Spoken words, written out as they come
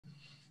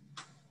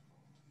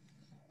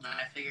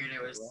figured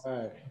it was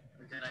Right.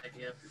 a good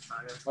idea for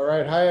Saga. All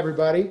right. Hi,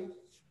 everybody.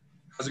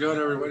 How's it going,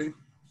 everybody?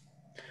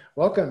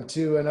 Welcome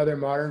to another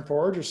Modern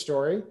Forager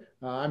story.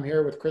 I'm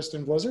here with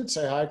Kristen Blizzard.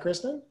 Say hi,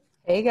 Kristen.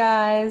 Hey,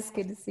 guys.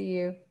 Good to see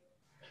you.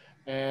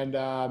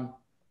 And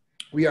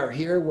we are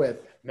here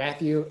with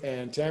Matthew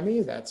and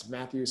Tammy. That's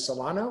Matthew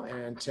Solano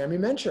and Tammy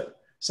Mencher.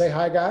 Say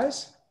hi,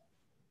 guys.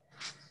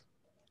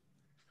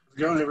 How's it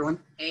going, everyone?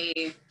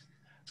 Hey.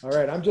 All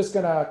right. I'm just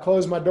going to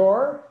close my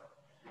door.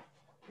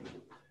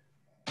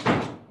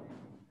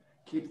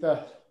 Keep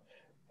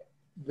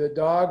the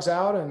dogs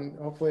out and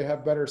hopefully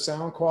have better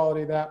sound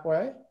quality that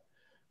way.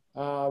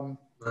 I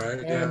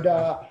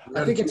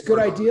think it's a good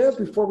idea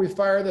before we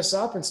fire this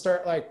up and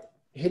start like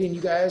hitting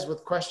you guys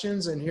with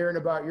questions and hearing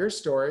about your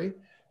story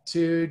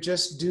to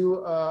just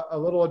do a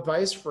little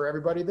advice for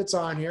everybody that's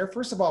on here.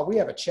 First of all, we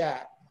have a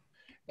chat,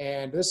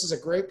 and this is a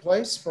great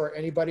place for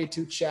anybody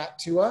to chat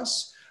to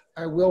us.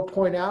 I will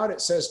point out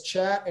it says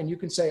chat, and you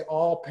can say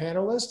all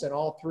panelists, and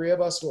all three of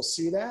us will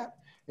see that,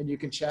 and you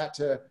can chat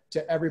to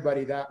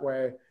everybody that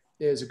way.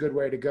 Is a good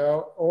way to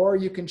go. Or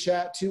you can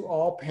chat to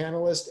all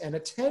panelists and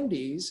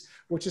attendees,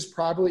 which is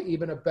probably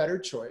even a better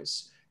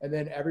choice. And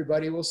then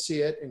everybody will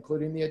see it,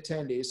 including the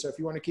attendees. So if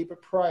you want to keep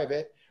it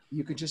private,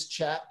 you could just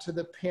chat to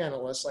the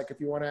panelists, like if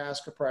you want to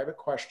ask a private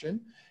question,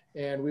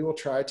 and we will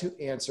try to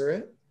answer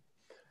it.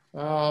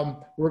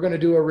 We're going to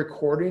do a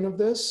recording of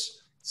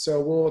this. So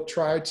we'll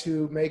try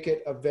to make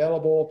it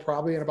available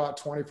probably in about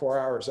 24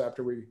 hours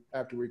after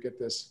we get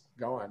this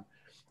going.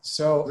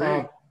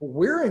 So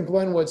we're in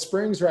Glenwood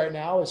Springs right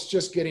now. It's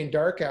just getting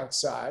dark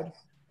outside.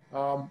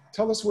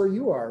 Tell us where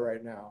you are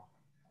right now.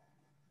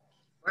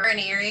 We're in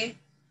Erie,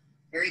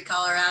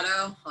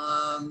 Colorado.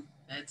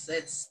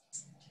 It's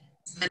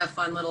been a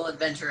fun little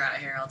adventure out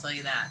here, I'll tell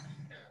you that.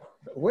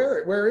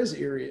 Where is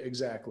Erie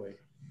exactly?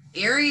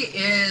 Erie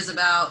is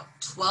about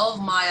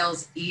 12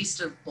 miles east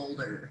of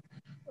Boulder.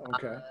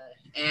 Okay.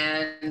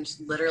 And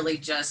literally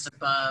just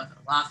above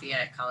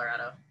Lafayette,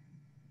 Colorado.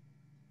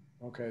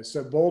 Okay,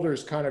 so Boulder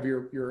is kind of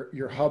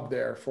your hub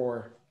there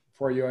for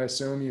you. I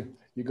assume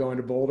you go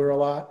into Boulder a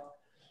lot.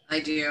 I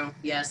do,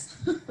 yes.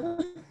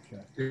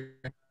 Okay.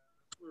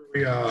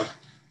 We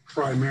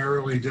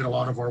primarily did a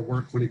lot of our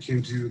work when it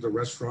came to the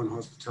restaurant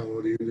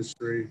hospitality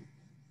industry.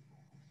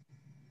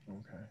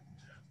 Okay,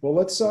 well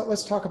let's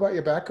talk about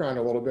your background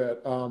a little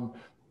bit.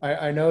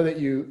 I know that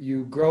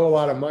you grow a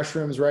lot of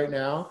mushrooms right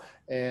now,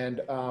 and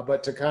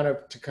but to kind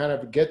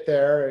of get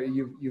there,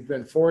 you've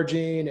been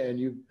foraging and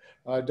you've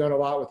done a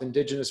lot with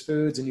indigenous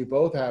foods, and you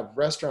both have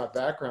restaurant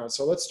backgrounds.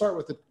 So let's start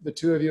with the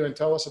two of you and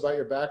tell us about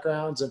your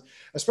backgrounds and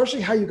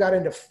especially how you got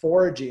into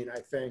foraging, I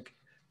think,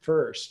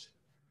 first.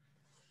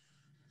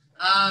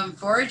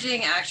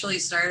 Foraging actually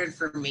started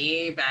for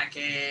me back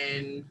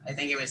in, I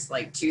think it was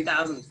like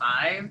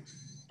 2005.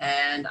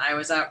 And I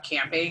was out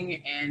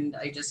camping and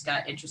I just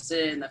got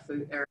interested in the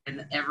food or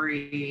in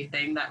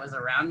everything that was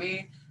around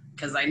me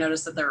because I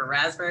noticed that there were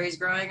raspberries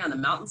growing on the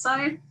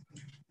mountainside.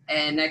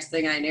 And next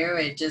thing I knew,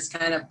 it just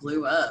kind of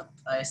blew up.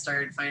 I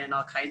started finding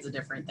all kinds of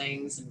different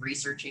things and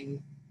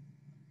researching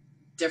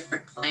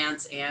different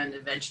plants, and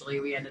eventually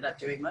we ended up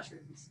doing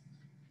mushrooms.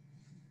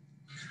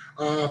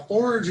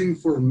 Foraging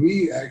for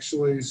me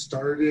actually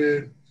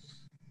started,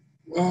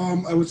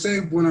 I would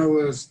say when I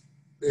was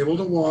able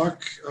to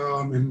walk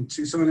in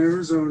Tucson,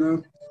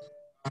 Arizona.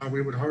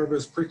 We would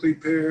harvest prickly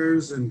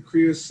pears and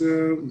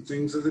creosote and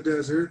things of the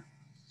desert.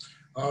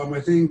 I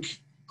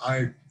think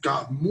I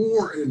got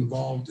more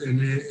involved in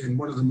it in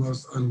one of the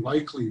most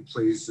unlikely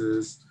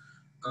places,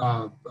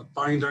 a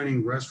fine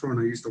dining restaurant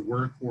I used to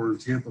work for in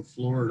Tampa,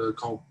 Florida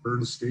called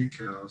Burns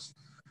Steakhouse.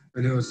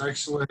 And it was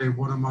actually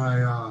one of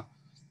my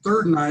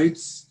third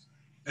nights,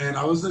 and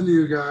I was the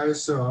new guy,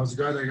 so I was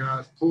the guy that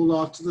got pulled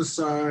off to the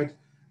side,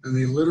 and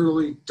they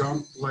literally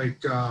dumped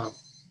like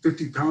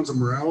 50 pounds of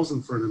morels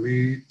in front of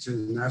me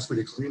and asked me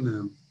to clean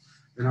them.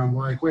 And I'm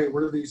like, wait,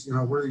 where do these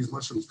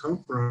mushrooms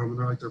come from? And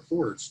they're like, they're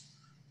foraged.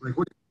 I'm like,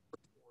 what?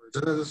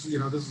 This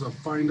is a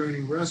fine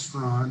dining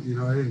restaurant.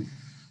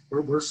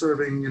 We're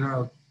serving,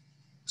 $200,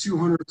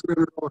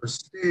 $300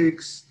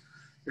 steaks.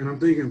 And I'm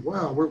thinking,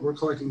 wow, we're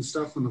collecting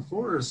stuff from the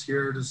forest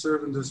here to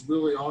serve in this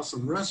really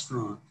awesome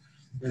restaurant.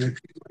 And it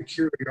piqued my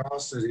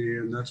curiosity.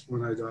 And that's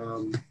when I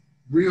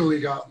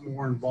really got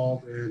more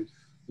involved in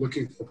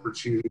looking for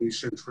porcini,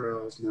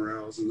 chanterelles,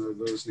 morels, and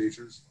those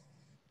natures.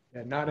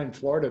 Yeah, not in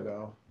Florida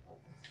though.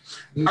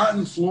 Not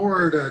in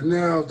Florida.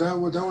 No, that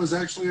was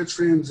actually a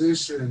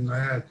transition. I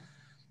had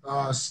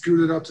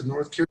scooted up to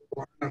North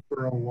Carolina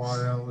for a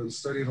while and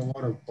studied a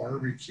lot of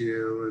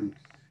barbecue and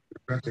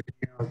got to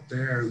hang out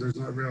there. And there's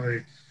not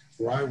really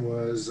where I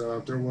was.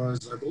 There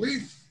was, I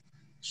believe,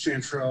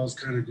 chanterelles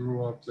kind of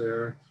grew up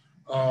there.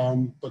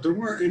 But there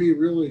weren't any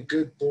really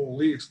good bull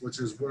leeks, which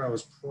is what I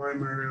was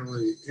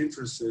primarily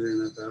interested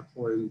in at that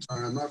point in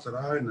time. Not that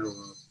I know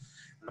of.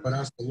 I would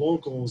ask the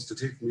locals to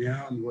take me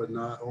out and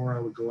whatnot, or I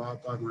would go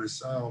out by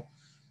myself.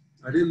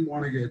 I didn't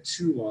want to get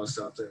too lost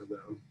out there,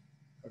 though.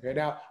 Okay,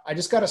 now I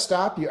just got to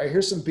stop you. I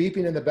hear some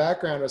beeping in the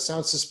background. It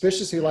sounds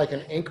suspiciously like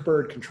an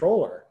Inkbird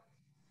controller.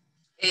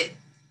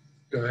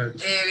 Go ahead.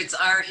 It's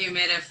our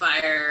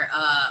humidifier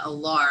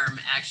alarm,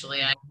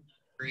 actually. I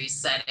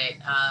reset it.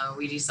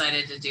 We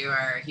decided to do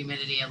our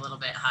humidity a little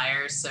bit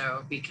higher.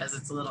 So because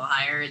it's a little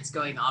higher, it's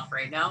going off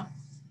right now.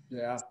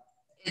 Yeah.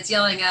 It's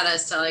yelling at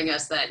us, telling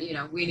us that, you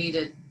know, we need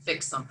to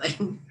fix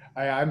something.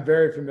 I'm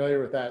very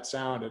familiar with that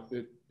sound.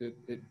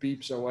 It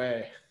beeps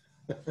away.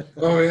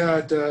 Oh yeah,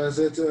 it does.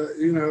 It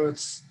you know,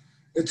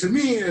 to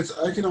me,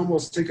 I can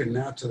almost take a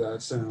nap to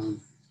that sound.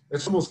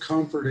 It's almost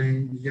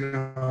comforting, you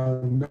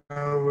know,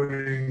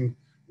 knowing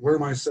where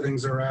my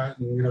settings are at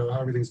and, you know,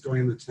 how everything's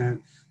going in the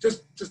tent,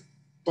 just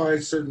by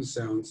certain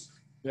sounds.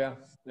 Yeah,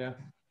 yeah.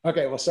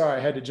 Okay, well, sorry,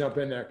 I had to jump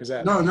in there because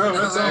that No,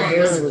 that's all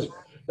good.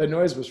 The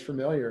noise was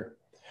familiar.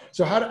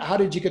 So how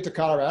did you get to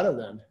Colorado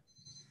then?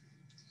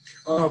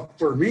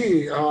 For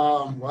me,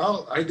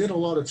 well, I did a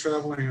lot of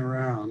traveling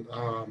around.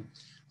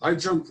 I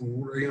jumped,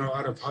 you know,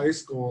 out of high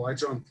school, I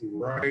jumped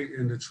right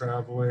into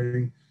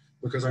traveling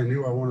because I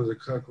knew I wanted to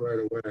cook right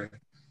away.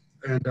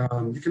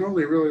 And you can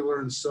only really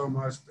learn so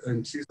much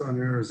in Tucson,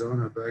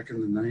 Arizona back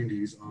in the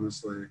 90s,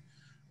 honestly.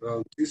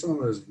 Tucson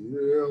was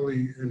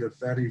really into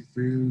fatty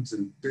foods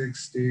and big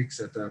steaks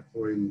at that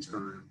point in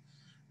time,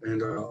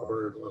 and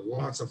or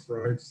lots of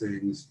fried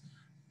things.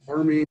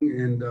 Farming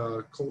and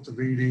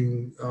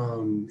cultivating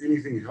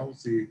anything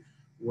healthy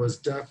was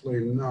definitely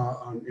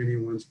not on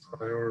anyone's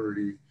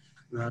priority.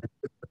 And I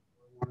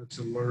wanted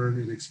to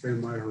learn and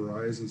expand my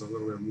horizons a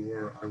little bit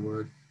more, I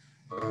would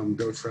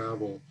go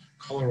travel.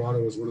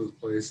 Colorado was one of the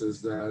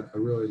places that I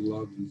really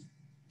loved and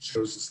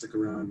chose to stick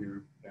around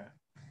here. Yeah,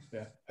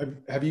 yeah.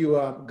 Have you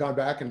gone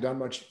back and done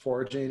much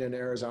foraging in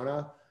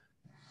Arizona?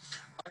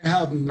 I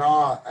have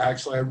not,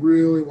 actually. I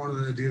really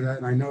wanted to do that,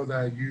 and I know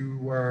that you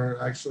were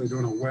actually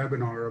doing a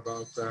webinar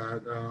about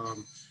that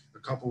a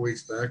couple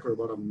weeks back or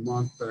about a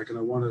month back, and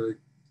I wanted to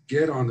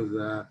get onto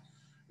that.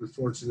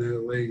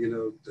 Unfortunately, you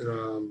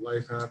know,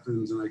 life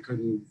happens and I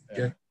couldn't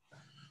get.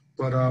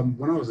 But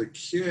when I was a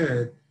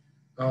kid,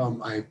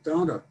 I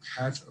found a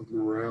patch of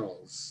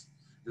morels,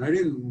 and I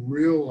didn't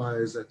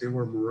realize that they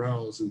were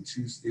morels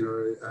you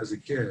know, as a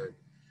kid.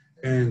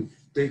 And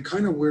they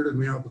kind of weirded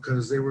me out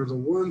because they were the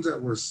ones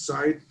that were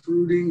side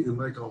fruiting in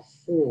like a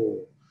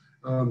hole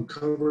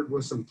covered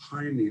with some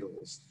pine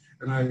needles.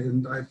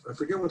 And I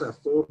forget what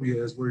that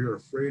phobia is, where you're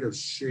afraid of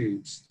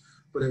shapes,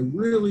 but it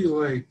really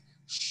like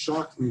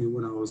shocked me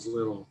when I was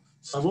little.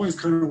 So I've always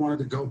kind of wanted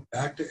to go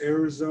back to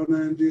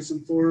Arizona and do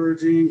some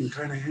foraging and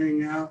kind of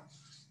hang out.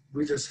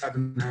 We just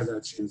haven't had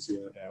that chance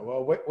yet. Yeah,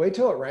 well, wait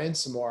till it rains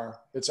some more.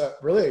 It's a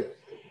really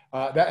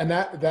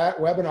that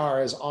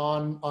webinar is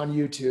on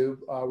YouTube.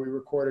 We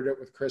recorded it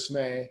with Chris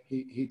May.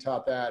 He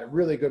taught that, a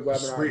really good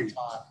webinar. Sweet. He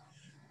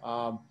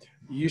taught.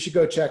 You should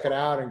go check it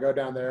out and go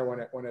down there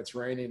when it's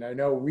raining. I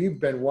know we've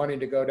been wanting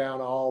to go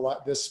down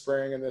all this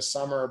spring and this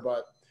summer,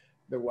 but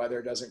the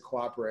weather doesn't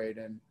cooperate.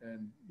 And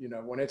you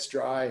know, when it's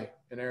dry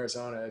in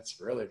Arizona,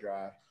 it's really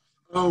dry.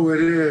 Oh,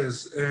 it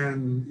is.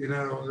 And, you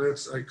know,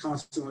 I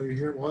constantly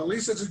hear, well, at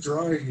least it's a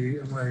dry heat.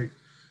 I'm like,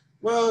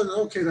 well,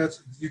 okay,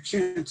 you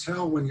can't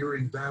tell when you're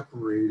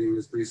evaporating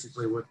is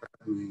basically what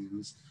that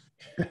means.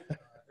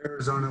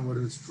 Arizona,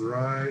 when it's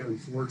dry,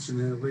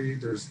 unfortunately,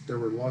 there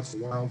were lots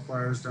of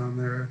wildfires down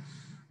there,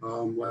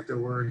 like there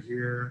were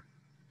here.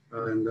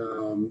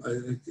 And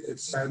it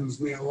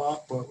saddens me a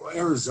lot, but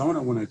Arizona,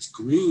 when it's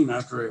green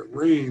after it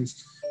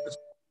rains, it's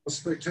one of the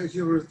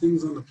spectacular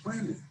things on the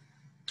planet.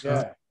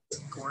 Yeah. It's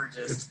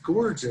gorgeous. It's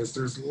gorgeous.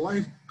 There's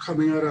life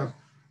coming out of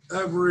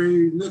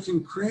every nook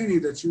and cranny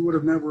that you would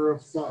have never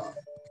have thought.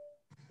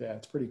 Yeah,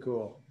 it's pretty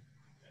cool.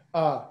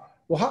 Well,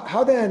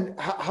 how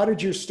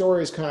did your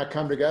stories kind of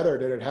come together?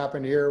 Did it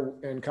happen here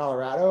in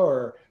Colorado,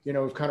 or, you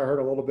know, we've kind of heard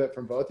a little bit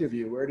from both of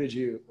you. Where did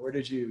your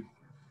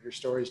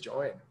stories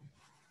join?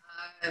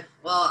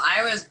 Well,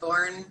 I was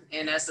born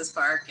in Estes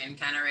Park and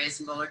kind of raised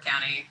in Boulder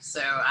County.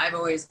 So I've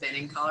always been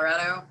in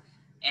Colorado.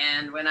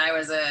 And when I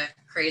was a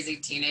crazy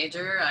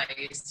teenager, I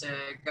used to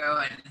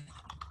go and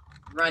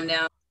run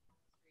down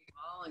the street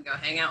mall and go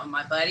hang out with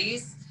my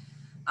buddies.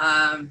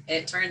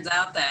 It turns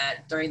out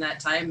that during that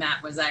time,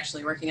 Matt was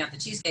actually working at the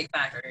Cheesecake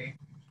Factory.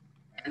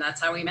 And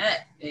that's how we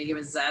met. He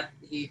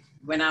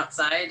went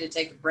outside to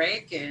take a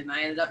break, and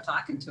I ended up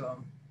talking to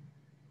him.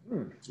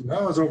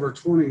 That was over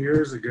 20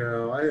 years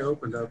ago. I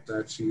opened up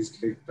that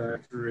Cheesecake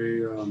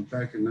Factory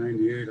back in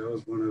 '98. I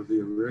was one of the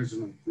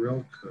original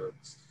grill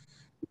cooks.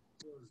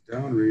 It was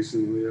down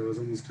recently. I was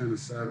almost kind of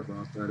sad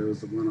about that. It was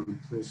the one on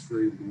Pearl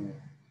Street Mall.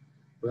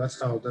 But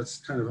that's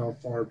kind of how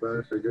far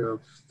back I go.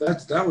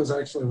 That was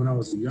actually when I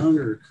was a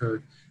younger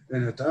cook.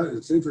 And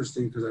it's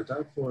interesting because at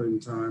that point in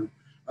time,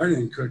 I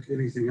didn't cook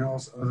anything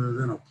else other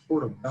than a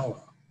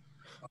portobello.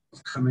 I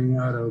was coming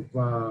out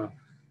of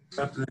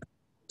definitely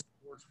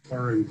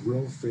bar and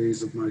grill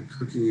phase of my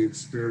cooking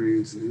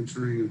experience and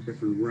entering a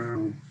different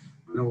realm.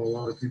 I know a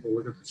lot of people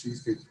look at the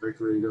Cheesecake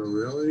Factory and go,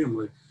 really? I'm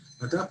like,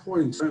 at that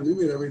point in time, they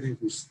made everything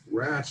from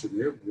scratch, and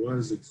it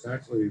was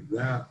exactly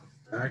that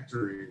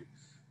factory.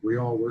 We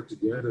all worked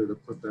together to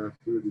put that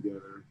food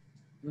together.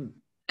 And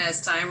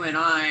as time went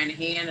on,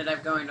 he ended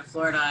up going to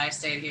Florida. I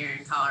stayed here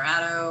in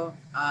Colorado.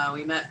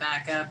 We met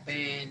back up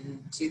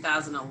in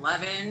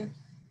 2011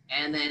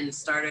 and then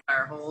started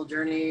our whole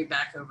journey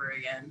back over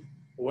again.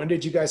 When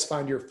did you guys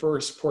find your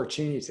first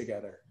porcini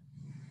together?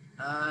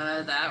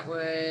 That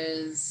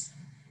was,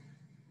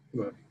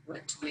 what,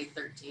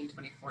 2013,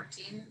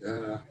 2014?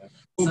 Yeah.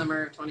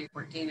 Summer of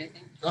 2014, I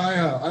think.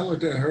 I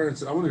looked at her and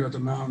said, I want to go up the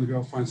mountain to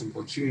go find some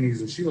porcinis.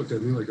 And she looked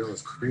at me like I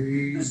was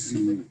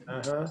crazy.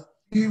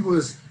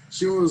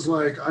 She was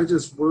like, I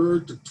just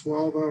worked a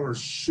 12-hour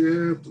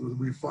shift.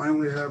 We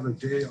finally have a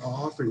day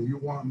off and you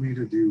want me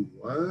to do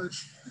what?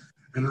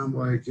 And I'm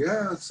like,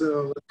 yeah,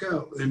 so let's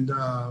go. And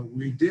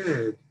we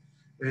did.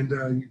 And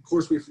of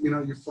course,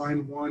 you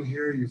find one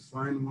here, you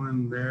find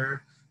one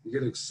there, you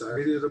get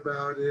excited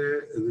about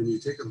it, and then you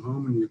take them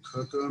home and you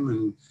cook them,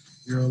 and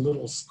you're a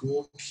little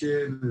school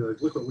kid, and you're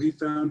like, look what we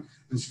found.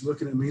 And she's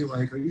looking at me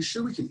like, are you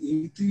sure we can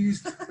eat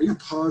these? Are you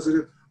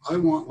positive? I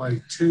want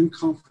like 10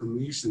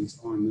 confirmations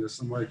on this.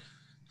 I'm like,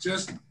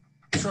 just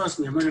trust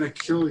me, I'm not gonna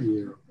kill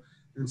you.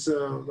 And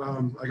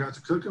so I got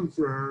to cook them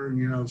for her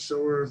and,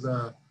 show her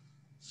the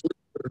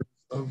flavors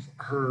of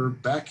her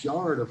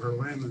backyard, of her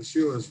land that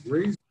she was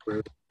raised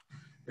with.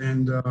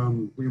 And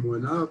we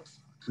went up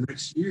the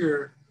next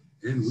year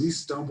and we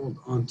stumbled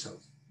onto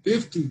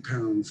 50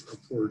 pounds of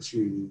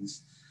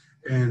porcinis.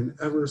 And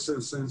ever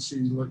since then, she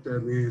looked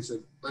at me and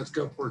said, let's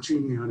go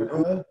porcini,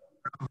 honey.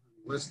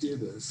 Let's do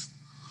this.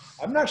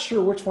 I'm not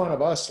sure which one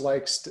of us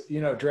likes,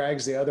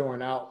 drags the other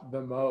one out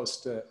the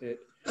most. It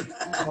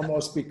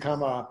almost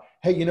become a,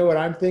 hey, you know what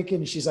I'm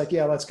thinking? She's like,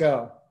 yeah, let's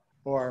go.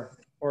 Or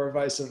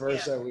vice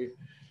versa. Yeah.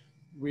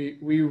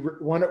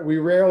 We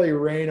rarely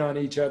rain on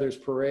each other's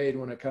parade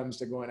when it comes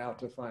to going out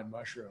to find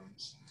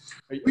mushrooms.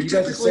 Are you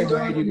guys the same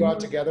way? Do you go out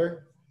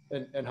together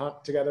and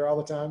hunt together all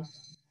the time?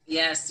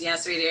 Yes,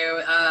 we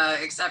do.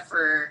 Except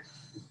for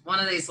one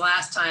of these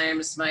last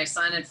times, my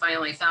son had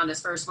finally found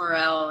his first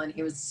morel and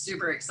he was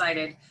super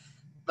excited.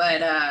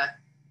 But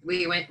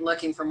we went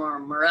looking for more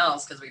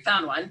morels because we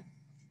found one.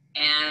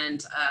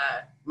 And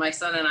my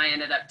son and I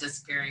ended up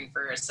disappearing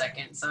for a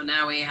second. So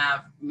now we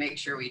make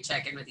sure we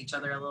check in with each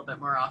other a little bit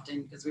more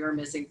often because we were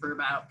missing for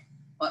about,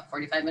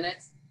 45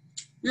 minutes?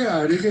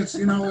 Yeah, it gets,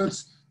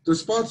 it's the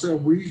spots that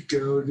we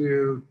go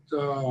to,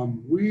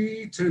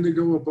 we tend to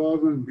go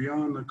above and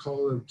beyond the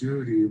call of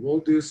duty. We'll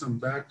do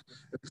some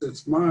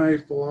it's my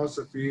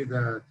philosophy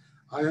that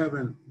I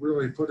haven't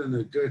really put in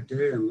a good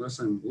day unless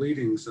I'm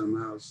bleeding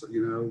somehow,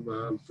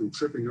 from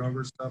tripping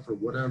over stuff or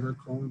whatever,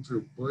 crawling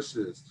through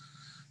bushes.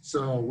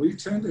 So we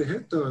tend to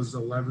hit those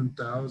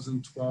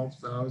 11,000,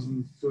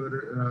 12,000 foot,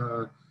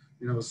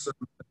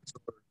 summits.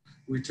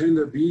 We tend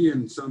to be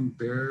in some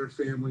bear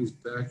family's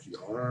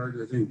backyard.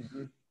 I think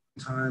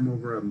time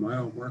over a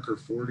mile marker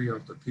 40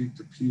 off the peak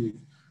to peak,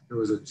 there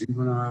was a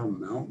juvenile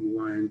mountain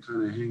lion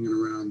kind of hanging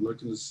around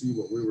looking to see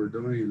what we were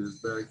doing in his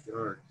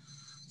backyard.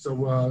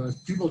 So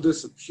if people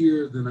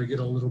disappear, then I get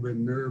a little bit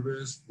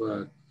nervous,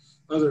 but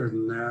other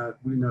than that,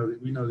 we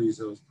know these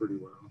hills pretty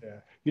well. Yeah.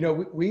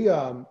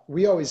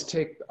 We always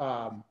take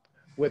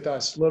with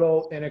us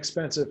little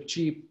inexpensive,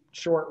 cheap,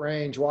 short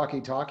range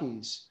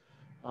walkie-talkies.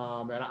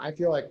 And I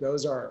feel like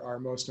those are our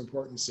most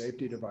important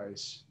safety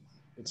device.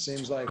 It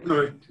seems like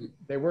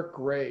they work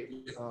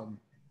great.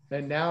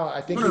 And now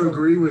I think I'm going to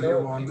agree with you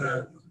on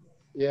that.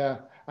 Yeah.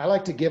 I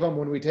like to give them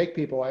when we take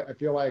people. I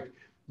feel like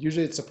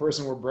usually it's the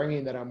person we're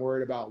bringing that I'm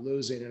worried about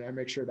losing, and I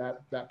make sure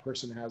that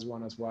person has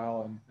one as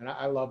well. And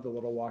I love the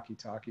little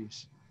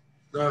walkie-talkies.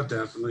 Oh,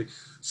 definitely.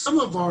 Some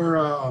of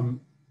our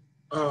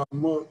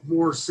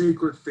more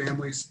sacred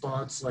family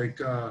spots,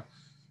 like,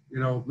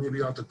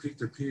 maybe out to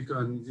peak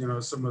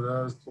on, some of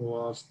those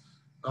pull-offs,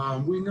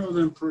 we know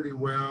them pretty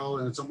well,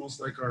 and it's almost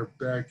like our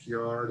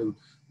backyard, and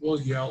we'll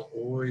yell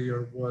oi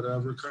or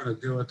whatever, kind of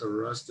do it the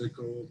rustic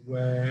old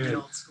way. The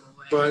old school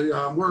way.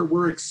 But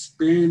we're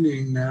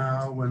expanding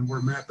now when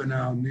we're mapping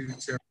out new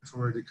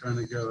territory to kind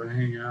of go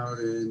hang out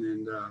in,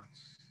 and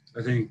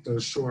I think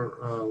those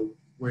short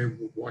wave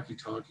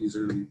walkie-talkies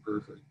are going to be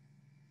perfect.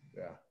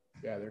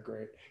 Yeah, they're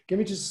great. Give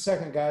me just a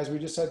second, guys. We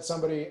just had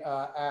somebody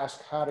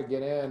ask how to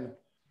get in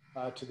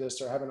to this.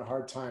 They're having a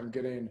hard time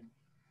getting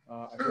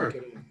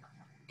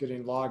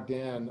getting logged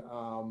in.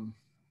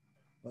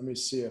 Let me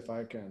see if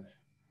I can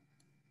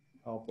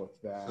help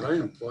with that. Did I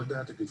unplug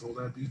that to control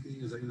that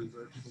BP? Is that going to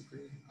drive people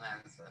crazy?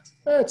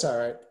 It's all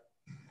right.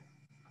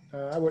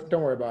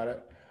 Don't worry about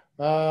it.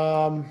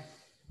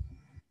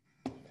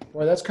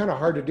 Boy, that's kind of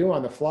hard to do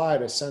on the fly,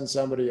 to send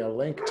somebody a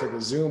link to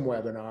the Zoom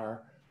webinar.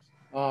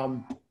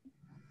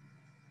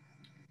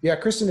 Yeah,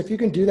 Kristen, if you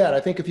can do that, I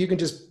think if you can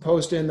just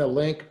post in the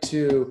link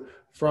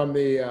from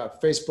the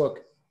Facebook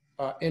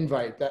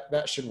invite,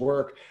 that should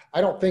work. I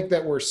don't think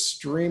that we're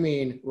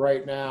streaming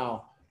right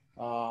now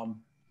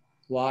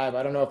live.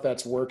 I don't know if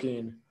that's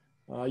working.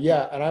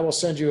 Yeah, and I will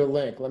send you a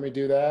link. Let me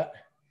do that.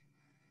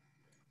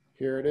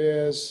 Here it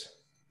is.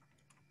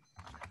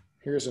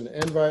 Here's an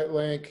invite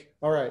link.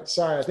 All right,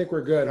 sorry, I think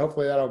we're good.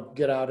 Hopefully that'll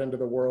get out into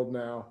the world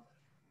now.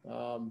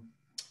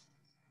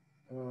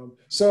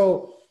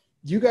 So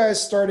you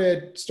guys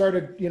started,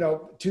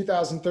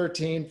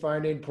 2013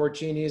 finding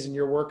porcinis, and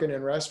you're working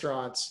in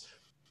restaurants.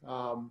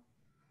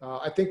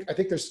 I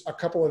think there's a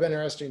couple of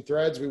interesting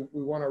threads we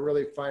want to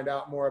really find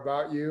out more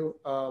about you.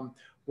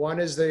 One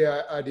is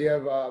the idea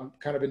of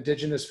kind of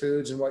indigenous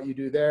foods and what you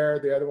do there.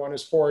 The other one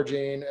is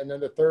foraging, and then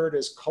the third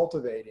is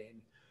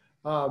cultivating.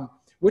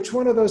 Which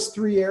one of those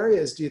three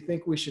areas do you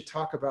think we should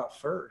talk about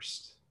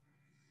first?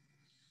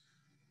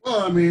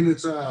 Well, I mean,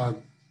 it's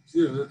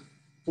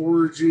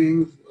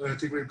foraging. I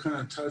think we've kind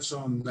of touched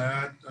on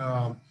that.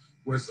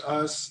 With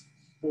us,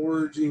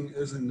 foraging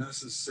isn't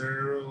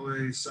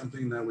necessarily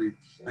something that we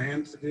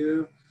plan to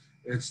do.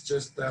 It's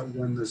just that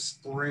when the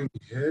spring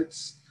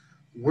hits,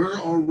 we're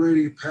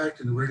already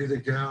packed and ready to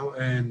go.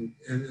 And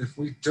if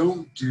we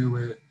don't do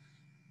it,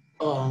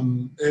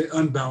 it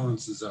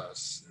unbalances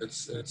us.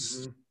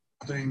 It's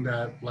thing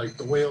that, like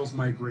the whales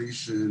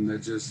migration,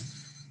 that just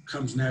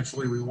comes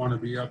naturally. We want to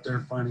be up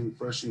there finding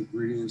fresh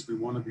ingredients. We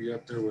want to be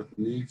up there with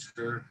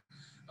nature.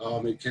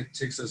 It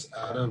takes us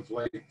out of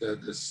like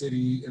the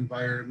city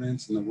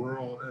environments and the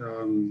rural,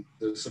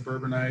 the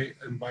suburbanite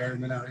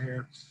environment out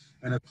here,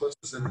 and it puts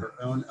us in our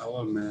own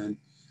element,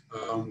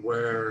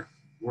 where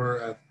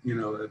we're at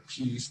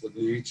peace with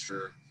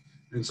nature.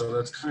 And so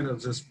that's kind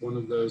of just one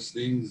of those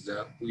things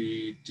that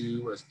we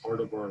do as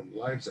part of our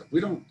lives that I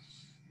don't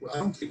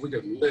think we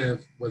could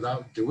live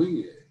without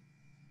doing it.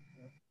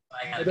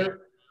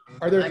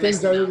 Are there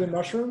things other than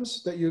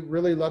mushrooms that you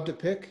really love to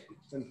pick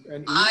and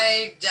eat?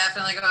 I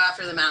definitely go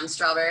after the mountain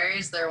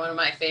strawberries. They're one of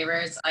my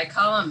favorites. I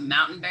call them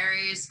mountain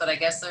berries, but I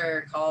guess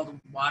they're called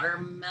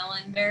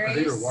watermelon berries. I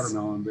think they're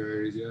watermelon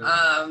berries,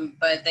 yeah.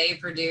 But they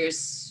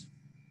produce,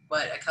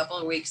 a couple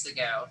of weeks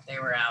ago, they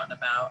were out and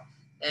about.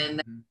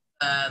 And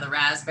the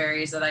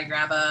raspberries that I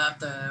grab up,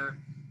 the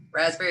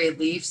raspberry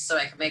leaves, so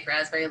I can make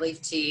raspberry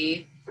leaf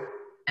tea.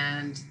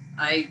 And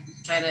I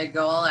kind of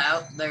go all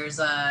out. There's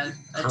a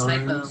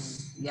type of,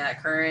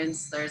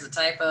 currants. There's a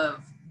type of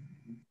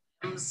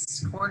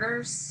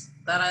quarters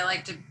that I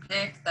like to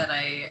pick that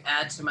I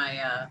add to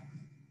my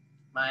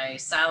my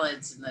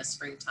salads in the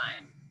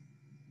springtime.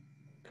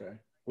 Okay.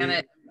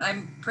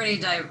 I'm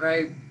pretty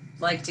I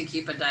like to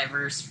keep a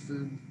diverse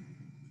food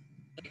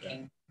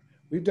picking.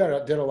 We've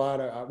did a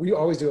lot of, we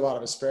always do a lot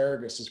of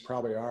asparagus is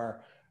probably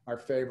our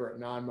favorite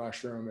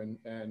non-mushroom.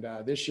 And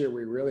this year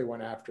we really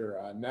went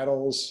after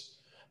nettles.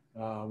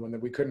 When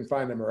we couldn't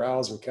find the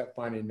morels, we kept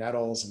finding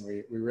nettles, and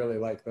we really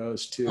like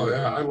those too. Oh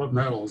yeah, I love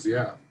nettles,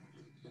 yeah.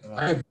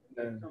 I haven't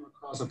come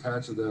across a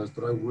patch of those,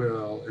 but I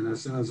will. And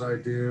as soon as I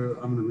do,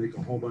 I'm going to make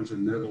a whole bunch of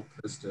nettle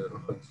pesto.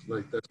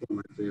 Like, that's one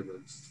of my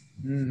favorites.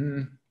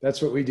 Mm-hmm.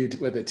 That's what we do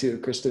with it too.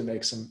 Kristen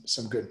makes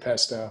some good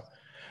pesto.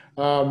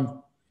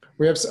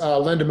 We have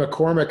Linda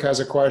McCormick has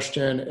a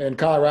question. In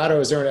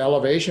Colorado, is there an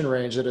elevation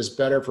range that is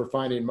better for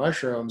finding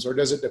mushrooms, or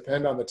does it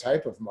depend on the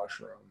type of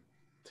mushroom?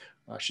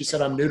 She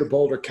said, I'm new to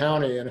Boulder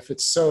County, and if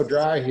it's so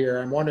dry here,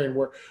 I'm wondering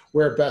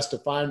where best to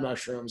find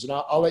mushrooms. And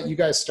I'll let you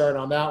guys start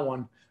on that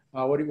one.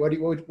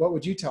 What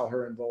would you tell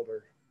her in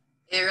Boulder?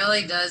 It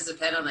really does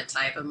depend on the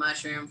type of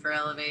mushroom for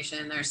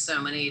elevation. There's so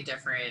many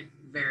different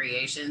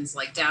variations.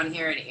 Like down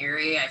here in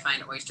Erie, I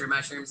find oyster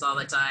mushrooms all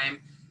the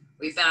time.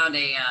 We found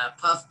a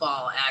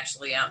puffball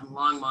actually out in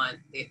Longmont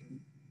a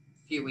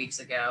few weeks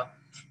ago.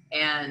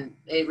 And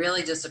it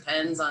really just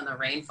depends on the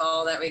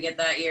rainfall that we get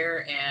that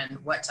year and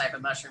what type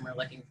of mushroom we're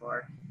looking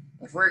for.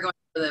 If we're going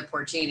for the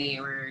porcini,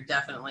 we're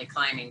definitely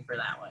climbing for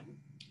that one.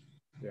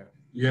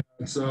 Yeah,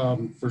 it's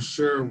for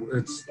sure.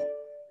 It's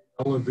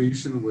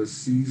elevation with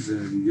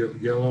season.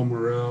 Yellow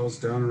morels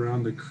down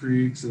around the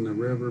creeks and the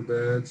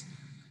riverbeds,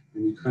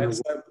 and you kind of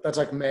that's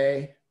like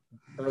May,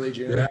 early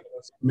June. Yeah,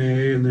 that's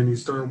May, and then you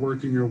start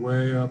working your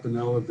way up in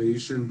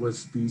elevation with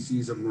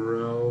species of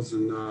morels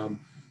and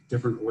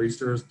different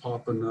oysters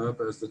popping up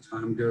as the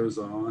time goes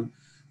on.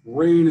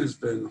 Rain has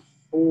been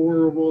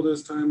horrible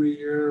this time of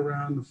year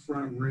around the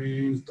Front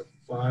Range, the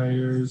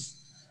fires,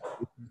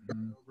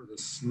 over the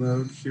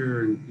smoke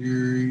here in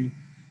Erie.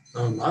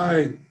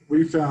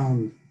 We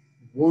found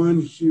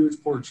one huge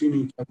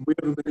porcini. We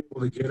haven't been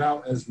able to get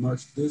out as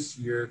much this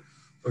year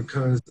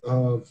because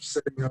of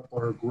setting up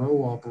our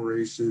grow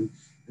operation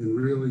and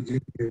really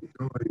getting it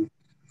going.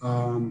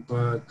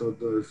 But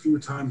the few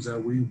times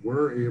that we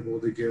were able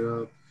to get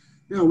up,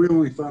 we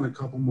only found a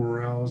couple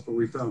morels, but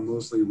we found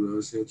mostly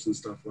rose hips and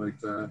stuff like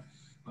that.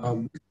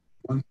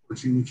 One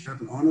porcini cap,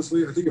 and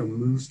honestly, I think a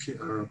moose came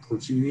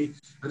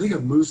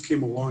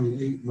along and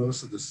ate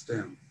most of the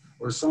stem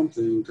or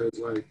something, because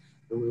you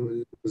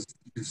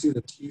could see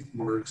the teeth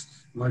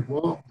marks. I'm like,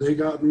 well, they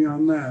got me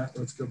on that.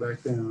 Let's go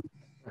back down.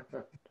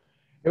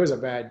 It was a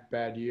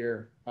bad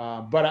year,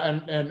 but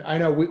I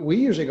know we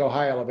usually go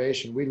high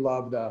elevation. We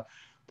love the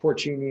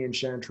porcini and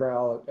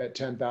chanterelle at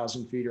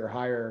 10,000 feet or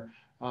higher.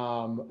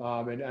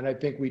 And I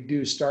think we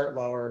do start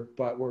lower,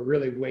 but we're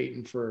really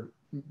waiting for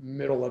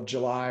middle of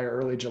July or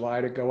early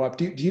July to go up.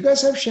 Do you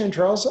guys have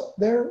chanterelles up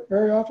there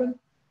very often?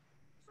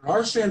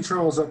 Our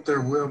chanterelles up there,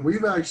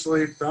 we've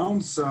actually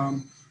found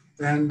some,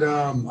 and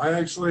I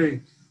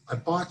I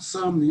bought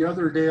some the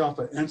other day off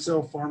of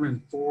Ensel Farm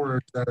and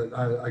Forage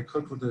that I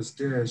cooked with this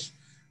dish.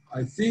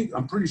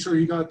 I'm pretty sure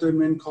he got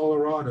them in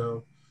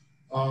Colorado,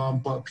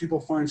 but people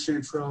find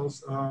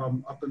chanterelles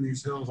up in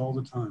these hills all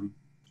the time.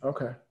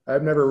 Okay.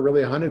 I've never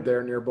really hunted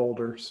there near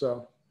Boulder,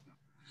 so.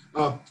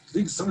 I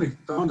think somebody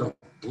found a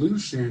blue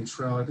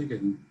chanterelle, I think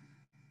in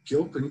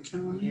Gilpin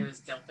County. It was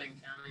Gilpin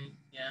County,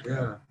 yeah.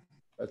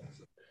 Yeah.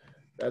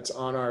 That's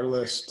on our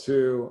list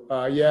too.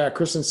 Yeah,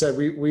 Kristen said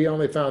we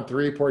only found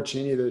 3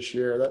 porcini this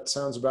year. That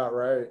sounds about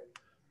right.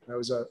 That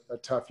was a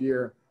tough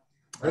year.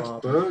 That's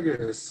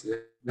bogus.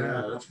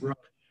 Yeah, that's rough.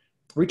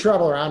 We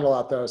travel around a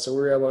lot though, so we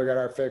were able to get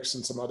our fix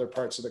in some other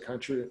parts of the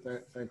country.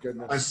 Thank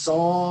goodness. I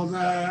saw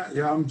that.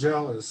 Yeah, I'm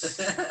jealous.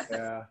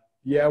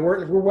 Yeah,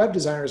 we're web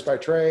designers by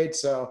trade,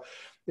 so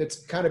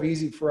it's kind of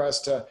easy for us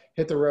to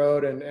hit the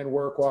road and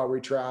work while we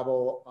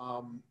travel.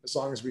 As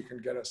long as we can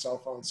get a cell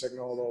phone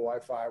signal, a little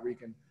Wi-Fi,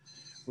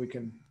 we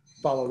can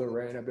follow the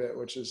rain a bit,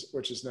 which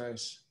is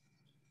nice.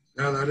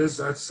 Yeah, I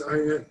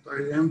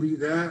envy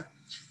that.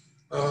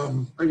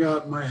 I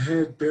got my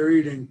head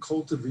buried in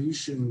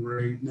cultivation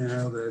right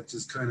now. That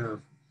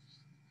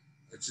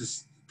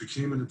just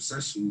became an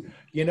obsession.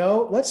 You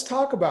know, let's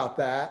talk about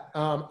that.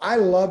 I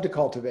love to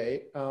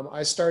cultivate.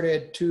 I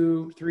started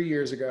 2-3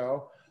 years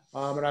ago.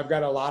 And I've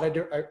got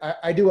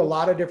I do a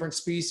lot of different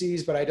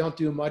species, but I don't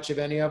do much of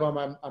any of them.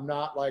 I'm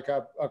not like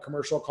a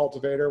commercial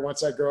cultivator.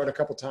 Once I grow it a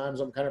couple times,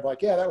 I'm kind of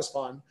like, yeah, that was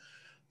fun.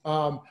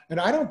 And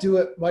I don't do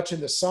it much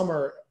in the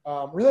summer.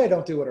 Really, I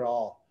don't do it at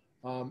all.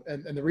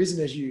 And the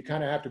reason is you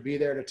kind of have to be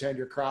there to tend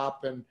your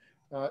crop. And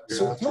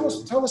so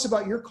tell us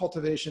about your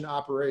cultivation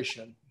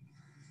operation.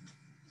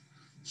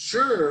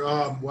 Sure.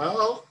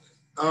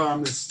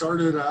 It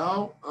started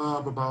out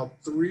about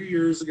 3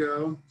 years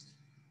ago.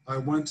 I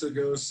went to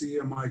go see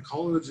a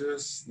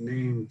mycologist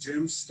named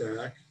Jim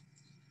Stack,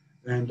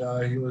 and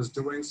he was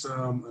doing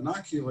some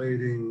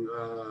inoculating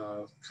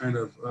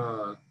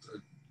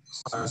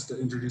class to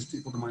introduce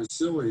people to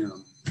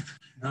mycelium.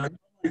 And I got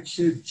my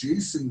kid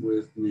Jason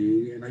with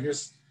me, and I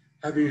guess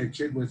having a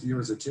kid with you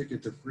is a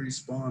ticket to free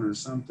spawn or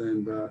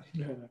something. But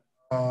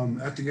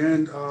at the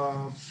end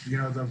of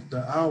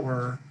the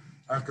hour,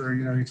 after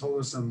he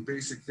told us some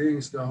basic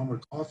things, go home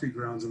with coffee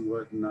grounds and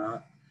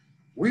whatnot.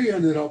 We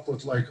ended up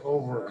with like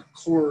over a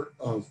quart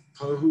of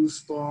pohu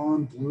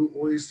spawn, blue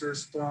oyster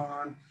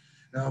spawn.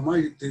 Now,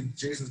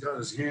 Jason's got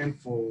his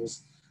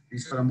handfuls.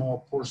 He's got them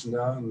all portioned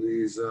out in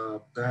these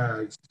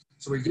bags.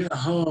 So we get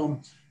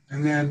home,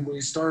 and then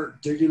we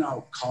start digging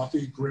out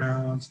coffee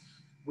grounds.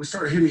 We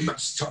start hitting up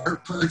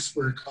Starbucks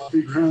for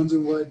coffee grounds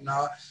and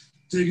whatnot,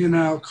 digging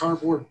out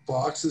cardboard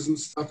boxes and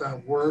stuff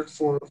at work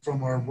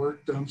from our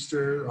work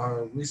dumpster,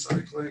 our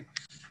recycling.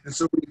 And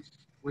so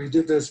we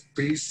did this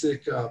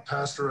basic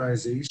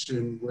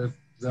pasteurization with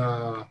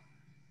the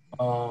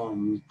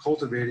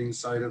cultivating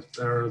side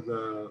or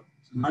the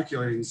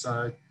inoculating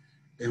side,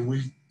 and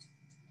we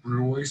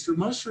grew oyster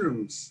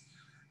mushrooms.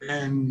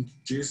 And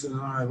Jason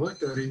and I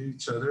looked at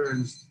each other,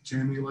 and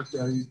Tammy looked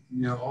at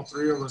all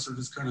 3 of us are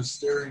just kind of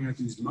staring at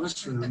these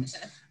mushrooms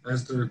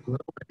as they're growing.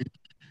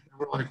 And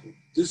we're like,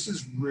 this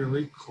is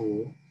really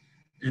cool,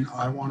 and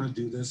I want to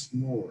do this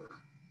more.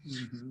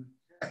 Mm-hmm.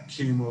 Cat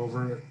came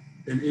over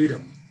and ate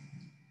them.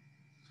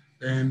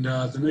 And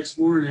the next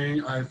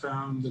morning, I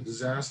found the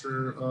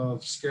disaster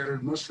of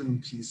scattered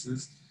mushroom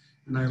pieces.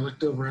 And I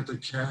looked over at the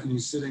cat, and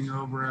he's sitting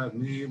over at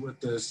me with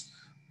this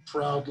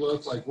proud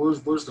look, like,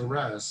 where's the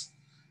rest?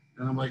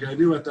 And I'm like, I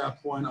knew at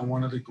that point I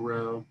wanted to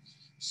grow.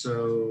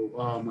 So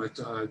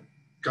I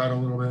got a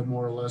little bit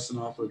more lesson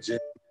off of Jay,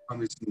 some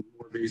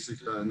more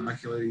basic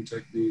inoculating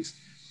techniques.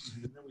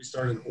 And then we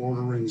started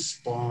ordering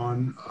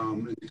spawn,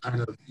 and it kind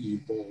of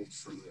evolved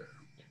from there.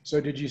 So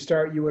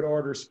you would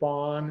order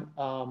spawn,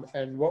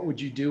 and what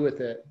would you do with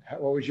it?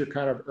 What was your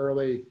kind of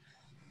early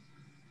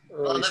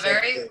well,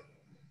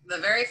 the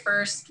very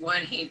first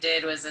one he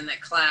did was in the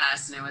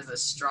class, and it was a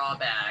straw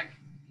bag.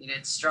 He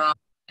did straw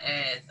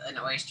with an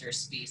oyster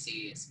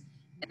species.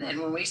 And then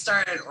when we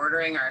started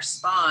ordering our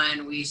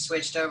spawn, we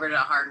switched over to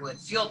hardwood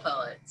fuel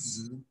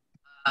pellets.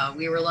 Mm-hmm.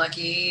 We were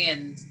lucky,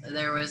 and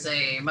there was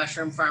a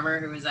mushroom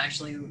farmer who was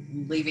actually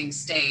leaving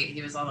state.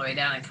 He was all the way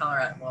down in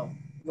Colorado,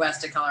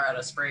 west of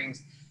Colorado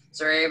Springs.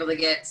 So we're able to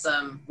get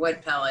some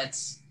wood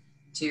pellets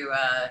to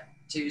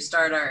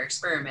start our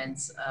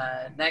experiments.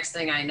 Next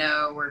thing I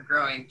know, we're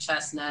growing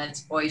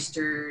chestnuts,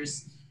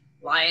 oysters,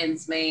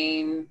 lion's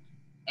mane,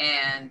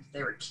 and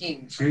they were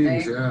kings.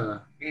 Kings, yeah.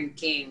 And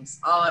kings.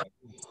 All of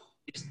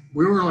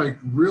we were like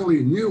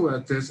really new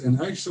at this,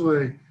 and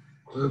actually,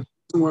 the reason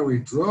why we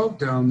drove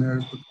down there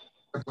is because we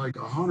had like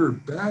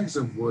 100 bags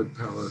of wood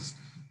pellets.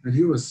 And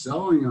he was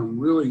selling them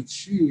really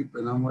cheap.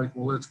 And I'm like,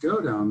 well, let's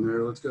go down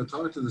there. Let's go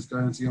talk to this guy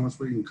and see how much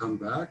we can come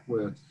back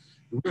with.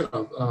 We had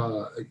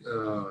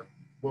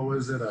what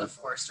was it? A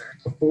forester.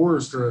 A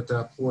forester at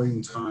that point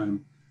in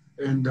time.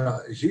 And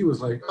he was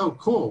like, oh,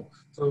 cool.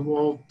 So,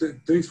 well,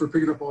 thanks for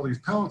picking up all these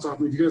pellets off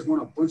me. Do you guys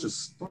want a bunch of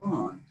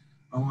spawn?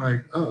 I'm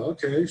like, oh,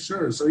 okay,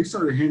 sure. So he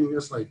started handing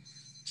us like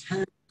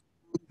 10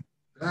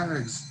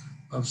 bags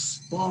of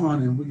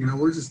spawn, and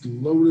we're just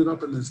loaded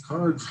up in this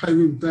car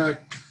driving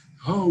back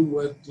home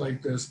with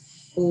like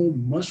this whole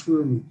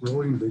mushroom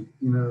growing,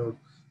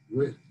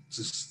 with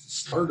just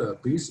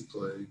startup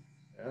basically.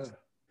 Yeah.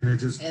 And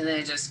then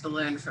it just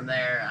ballooned from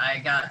there. I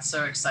got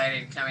so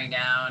excited coming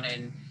down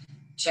and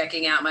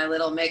checking out my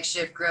little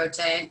makeshift grow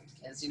tent,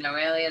 because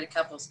I only had a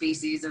couple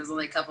species. There was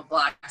only a couple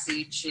blocks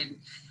each, and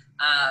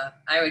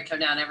I would come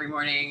down every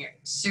morning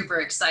super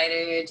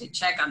excited to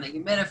check on the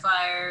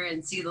humidifier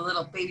and see the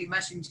little baby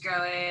mushrooms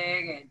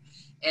growing, and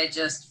it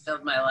just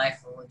filled my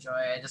life full of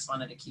joy. I just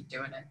wanted to keep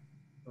doing it.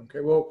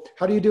 Okay, well,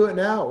 how do you do it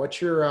now? What's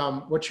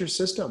your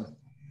system?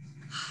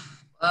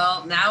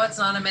 Well, now it's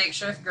not a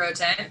makeshift grow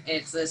tent.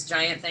 It's this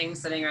giant thing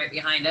sitting right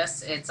behind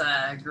us. It's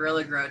a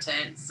gorilla grow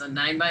tent. It's a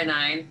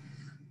 9x9.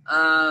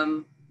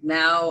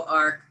 Now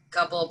our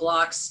couple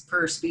blocks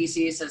per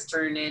species has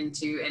turned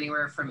into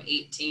anywhere from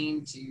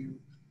 18 to,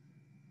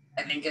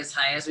 I think as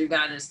high as we've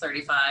gotten is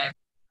 35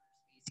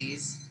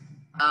 species.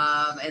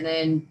 And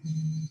then,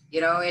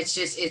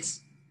 it's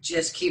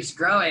just keeps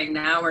growing.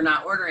 Now we're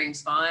not ordering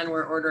spawn,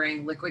 we're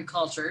ordering liquid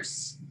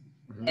cultures,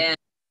 and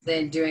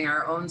then doing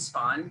our own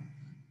spawn.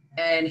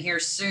 And here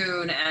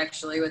soon,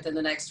 actually, within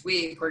the next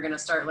week, we're going to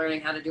start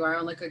learning how to do our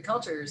own liquid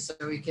cultures so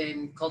we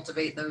can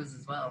cultivate those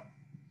as well.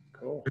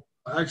 Cool.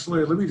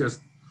 Actually, let me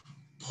just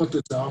put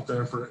this out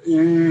there for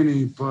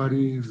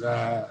anybody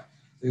that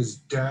is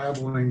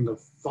dabbling the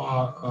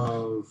thought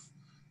of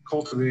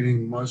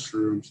cultivating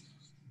mushrooms.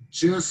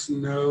 Just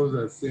know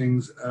that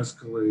things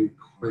escalate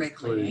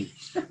quickly.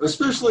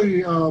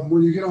 Especially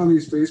when you get on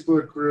these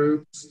Facebook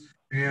groups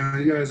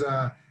and you guys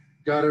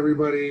got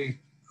everybody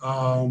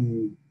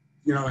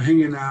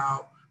hanging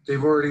out.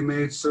 They've already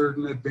made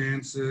certain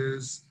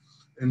advances,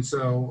 and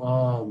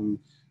so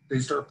they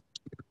start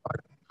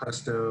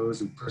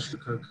prestos and pressure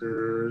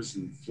cookers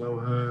and flow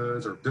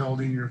hoods, or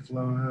building your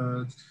flow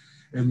hoods,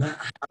 and that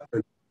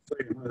happened.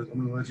 I'm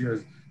going to let you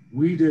guys.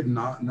 We did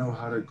not know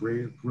how to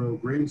grow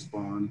grain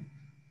spawn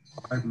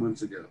 5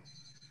 months ago,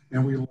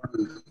 and we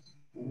learned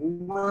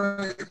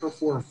right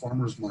before a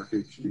farmer's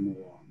market came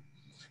along,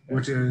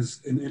 which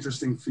is an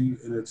interesting feat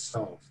in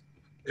itself.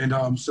 And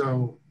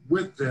so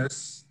with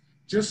this,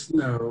 just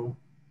know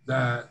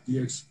that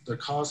the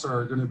costs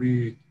are going to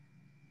be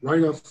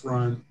right up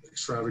front,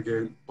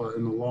 extravagant, but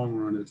in the long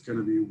run, it's going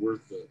to be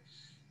worth it.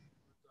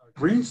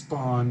 Grain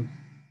spawn,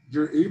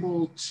 you're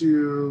able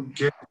to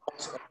get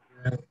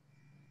it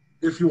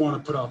if you want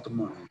to put out the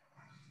money.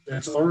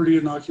 It's already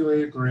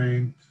inoculated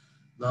grain.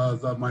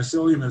 The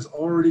mycelium has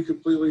already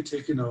completely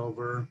taken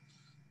over.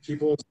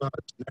 People's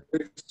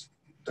genetics,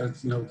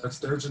 that's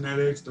their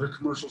genetics, their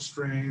commercial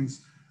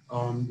strains.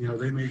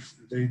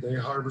 They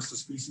harvest the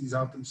species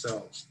out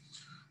themselves.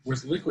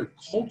 With liquid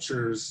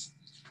cultures,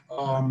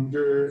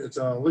 it's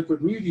a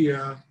liquid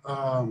media.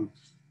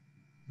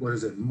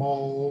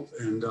 Mold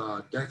and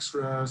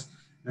dextrose,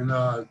 and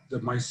the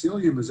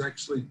mycelium is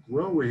actually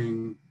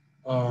growing,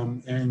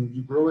 and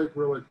you grow it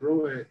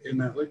in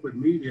that liquid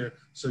media,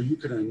 so you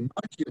can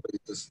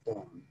inoculate the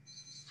spawn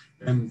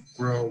and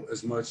grow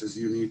as much as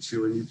you need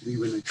to, and you can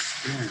even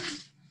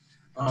expand.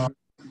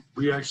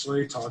 We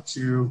actually talked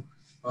to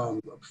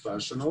a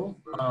professional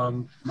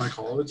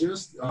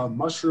mycologist,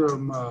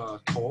 Mushroom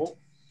Cole.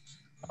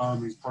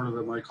 He's part of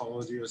the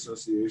Mycology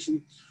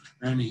Association,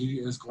 and he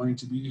is going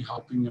to be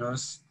helping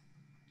us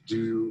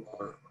do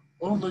our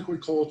own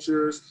liquid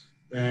cultures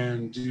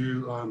and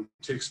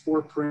take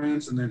spore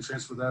prints and then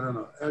transfer that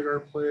on agar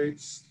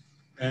plates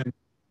and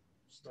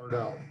start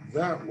out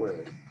that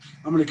way.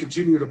 I'm going to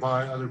continue to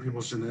buy other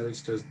people's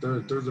genetics because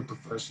they're the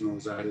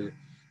professionals at it.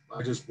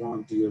 I just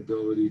want the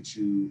ability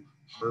to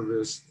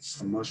harvest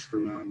some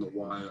mushroom out in the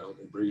wild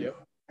and bring it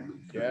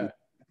home. Yeah.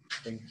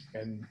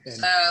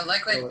 So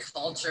liquid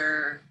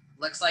culture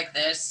looks like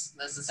this.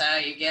 This is how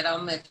you get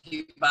them if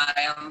you buy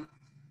them.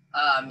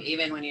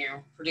 Even when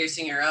you're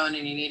producing your own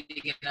and you need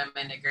to get them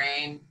into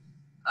grain,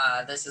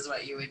 this is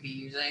what you would be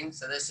using.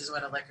 So this is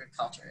what a liquid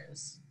culture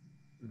is.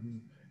 Mm-hmm.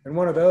 And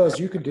one of those,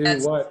 you could do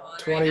That's 20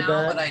 right now,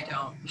 bags? but I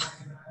don't.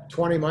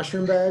 20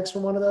 mushroom bags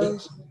from one of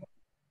those?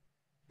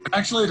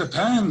 Actually, it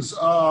depends.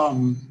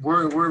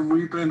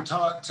 We've been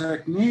taught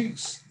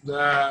techniques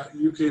that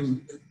you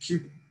can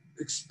keep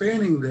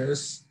expanding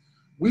this.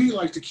 We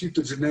like to keep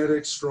the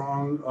genetics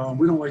strong.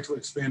 We don't like to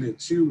expand it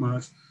too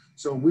much.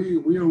 So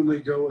we only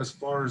go as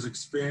far as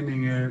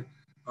expanding it,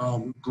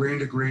 grain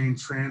to grain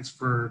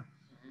transfer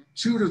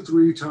 2 to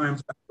 3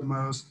 times at the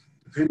most,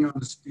 depending on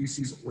the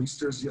species.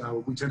 Oysters,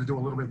 we tend to do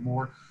a little bit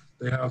more.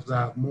 They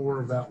have more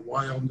of that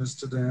wildness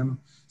to them.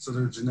 So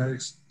their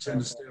genetics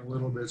tend to stay a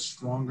little bit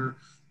stronger.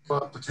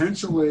 But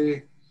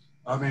potentially,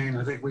 I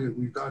think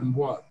we've gotten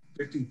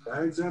 50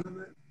 bags out of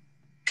it?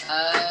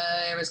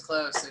 It was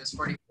close. It was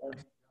 40.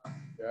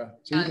 Yeah.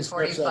 So you can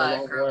stretch that a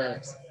long way.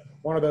 bags.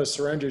 One of those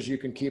syringes, you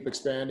can keep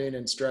expanding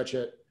and stretch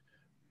it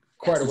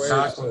quite a way,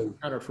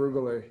 kind of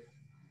frugally.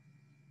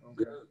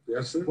 Okay.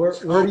 Yes, sir.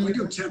 Where do you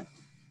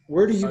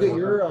get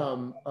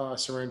your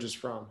syringes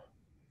from?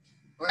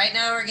 Right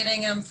now we're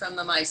getting them from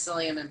the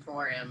Mycelium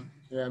Emporium.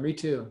 Yeah, me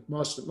too.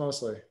 Mostly,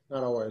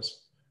 not always.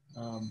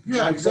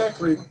 Yeah,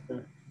 exactly.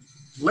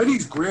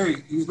 Lenny's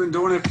great. He's been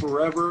doing it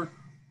forever.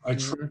 I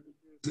trust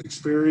his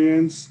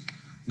experience.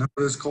 None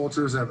of his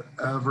cultures have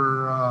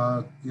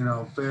ever,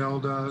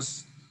 failed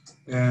us.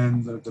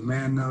 And the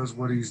man knows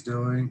what he's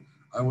doing.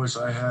 I wish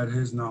I had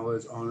his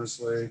knowledge,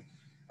 honestly.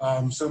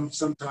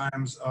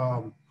 Sometimes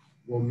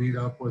we'll meet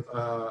up with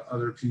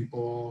other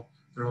people.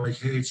 They're like,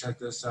 hey, check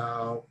this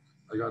out.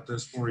 I got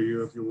this for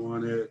you if you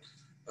want it.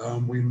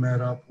 We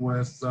met up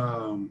with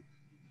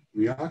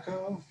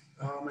Miyako.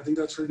 I think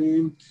that's her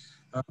name.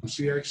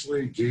 She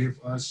actually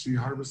she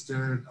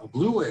harvested a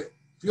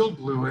field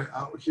bluet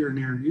out here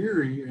near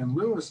Erie in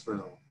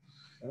Louisville.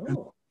 Oh. And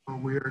so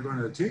we are going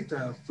to take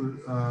that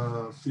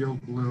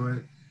field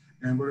bluet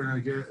and we're going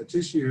to get a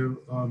tissue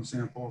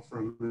sample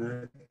from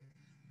it.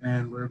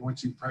 And we're going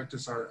to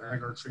practice our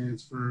agar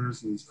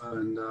transfers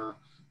and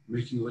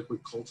making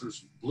liquid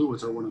cultures.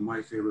 Bluets are one of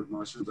my favorite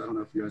mushrooms. I don't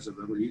know if you guys have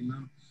ever eaten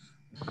them.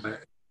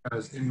 But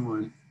as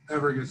anyone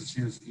ever gets a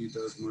chance to eat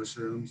those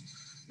mushrooms,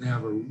 they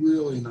have a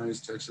really nice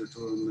texture to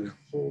them. They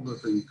hold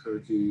up in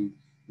cooking,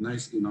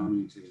 nice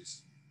umami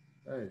taste.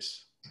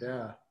 Nice.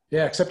 Yeah.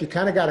 Yeah, except you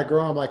kind of got to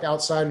grow them like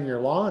outside in your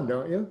lawn,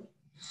 don't you?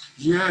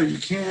 Yeah, you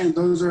can.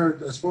 Those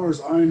are, as far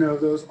as I know,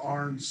 those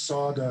aren't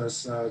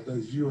sawdust.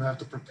 You have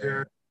to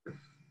prepare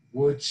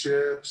wood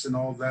chips and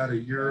all that a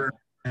year,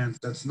 and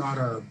that's not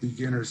a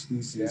beginner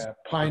species. Yeah,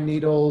 pine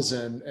needles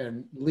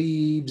and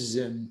leaves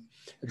and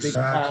a big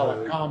pile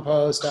of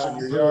compost out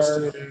in your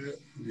yard.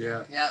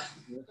 Yeah.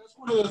 That's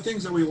one of the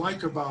things that we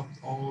like about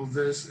all of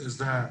this is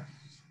that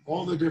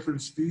all the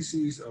different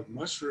species of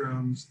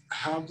mushrooms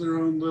have their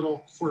own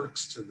little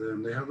quirks to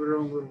them. They have their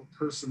own little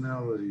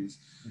personalities.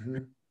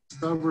 You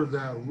discover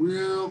that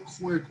real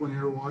quick when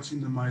you're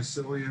watching the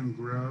mycelium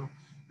grow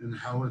and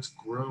how it's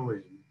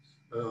growing,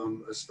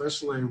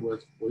 especially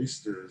with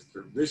oysters.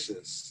 They're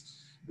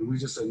vicious. And we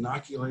just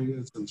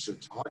inoculated some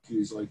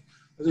shiitakes, like,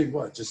 I think,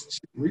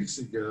 just 2 weeks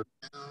ago.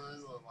 A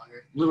little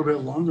longer. A little bit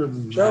longer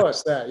than that. Show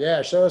us that.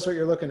 Yeah, show us what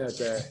you're looking at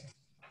there.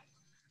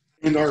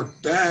 And our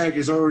bag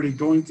is already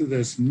going through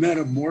this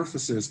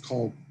metamorphosis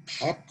called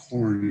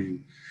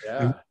popcorning. Yeah.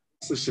 And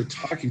the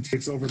shiitake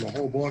takes over the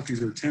whole block.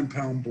 These are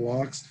 10-pound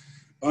blocks,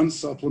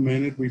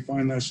 unsupplemented. We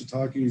find that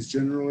shiitakes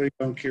generally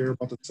don't care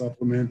about the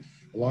supplement.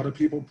 A lot of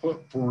people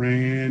put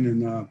bran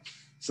and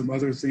some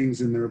other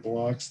things in their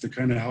blocks to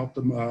kind of help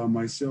the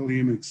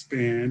mycelium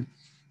expand.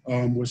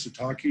 With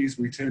shiitakes,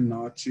 we tend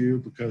not to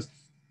because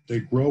they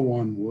grow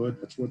on wood.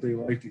 That's what they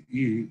like to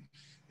eat.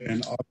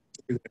 And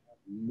obviously they have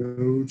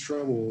no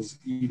troubles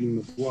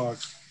eating the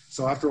blocks.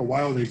 So after a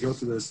while, they go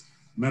through this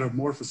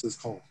metamorphosis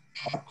called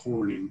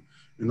popcorning.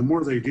 And the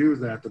more they do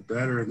that, the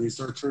better. And they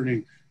start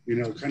turning,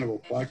 kind of a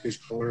blackish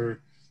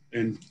color.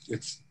 And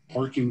it's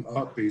arcing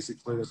up,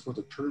 basically. That's what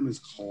the term is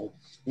called.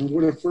 And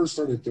when I first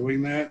started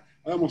doing that,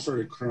 I almost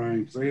started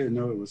crying because I didn't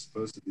know it was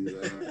supposed to do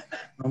that.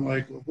 I'm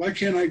like, why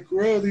can't I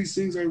grow these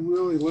things? I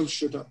really love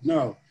shiitake.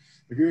 No,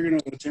 if you're going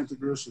to attempt to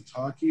grow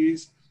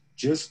shiitakes,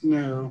 just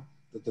know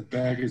that the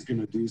bag is going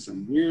to do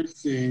some weird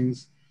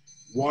things.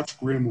 Watch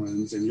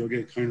Gremlins, and you'll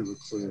get kind of a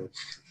clue.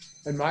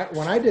 And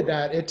when I did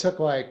that,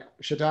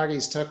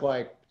 shiitakes took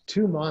like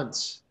 2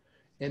 months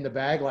in the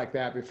bag like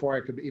that before I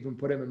could even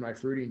put them in my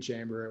fruiting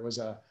chamber. It was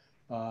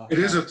it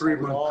is a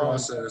 3-month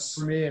process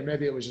for me, and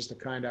maybe it was just the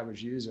kind I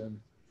was using.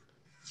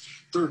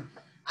 Sure.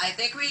 I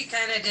think we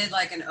kind of did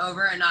like an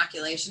over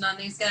inoculation on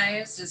these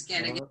guys, just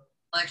getting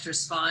extra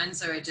spawn,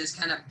 so it just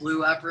kind of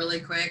blew up really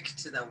quick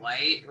to the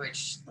white,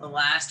 which the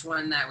last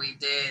one that we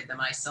did, the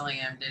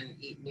mycelium didn't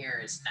eat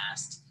near as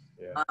fast.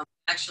 Yeah.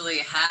 Actually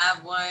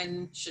have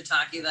one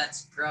shiitake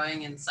that's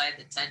growing inside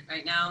the tent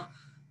right now.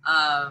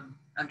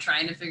 I'm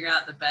trying to figure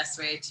out the best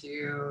way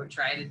to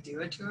try to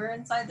do a tour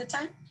inside the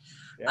tent.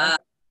 Yeah,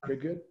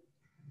 good.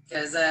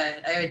 Because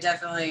I would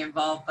definitely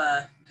involve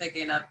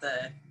picking up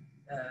the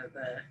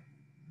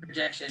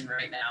projection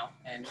right now,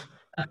 and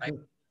that might be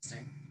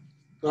interesting.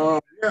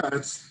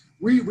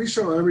 We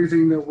show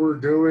everything that we're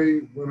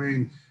doing. I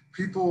mean,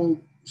 people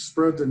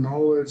spread the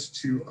knowledge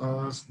to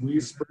us.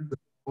 We spread the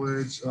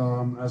knowledge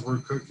as we're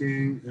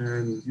cooking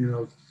and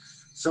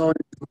selling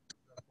to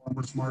the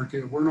farmers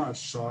market. We're not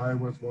shy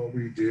with what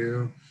we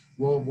do.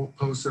 We'll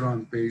post it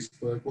on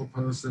Facebook. We'll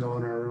post it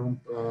on our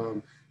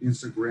own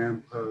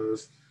Instagram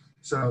post.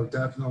 So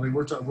definitely,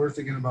 we're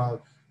thinking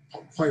about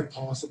quite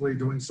possibly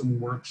doing some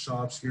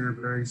workshops here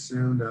very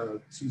soon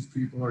to teach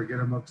people or get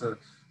them up to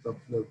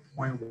the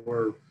point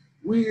where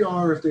we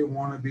are if they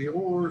want to be,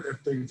 or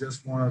if they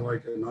just want to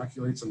like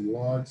inoculate some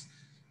logs,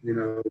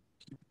 in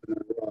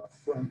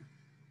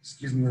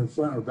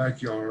front or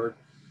backyard.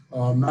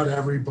 Not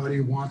everybody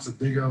wants a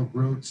big old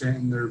grow tent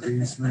in their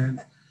basement.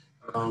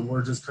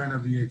 We're just kind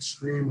of the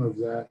extreme of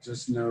that.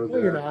 Just know that. No,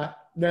 you're not.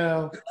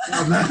 No.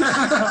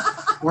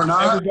 We're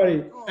not.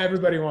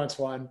 Everybody wants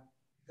one.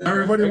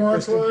 Everybody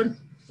wants one.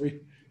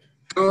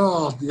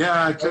 Oh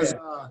yeah, because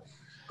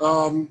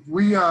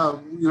we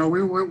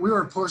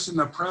were pushing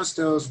the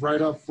Prestos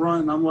right up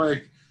front, and I'm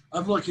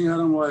looking at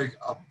them like,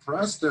 a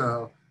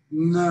Presto?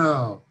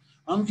 No,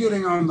 I'm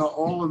getting on the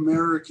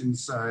All-American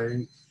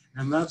side,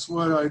 And that's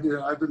what I did.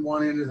 I've been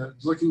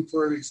looking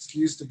for an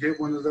excuse to get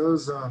one of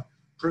those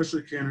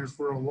pressure canners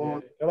for a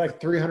long. They're like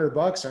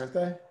 $300, aren't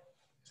they?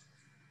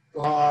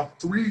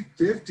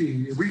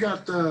 350. We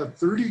got the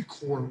 30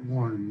 quart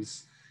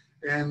ones,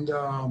 and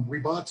we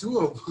bought 2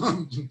 of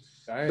them.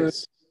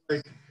 Nice.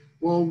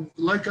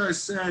 Like I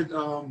said,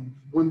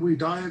 when we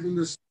dive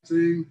into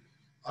something,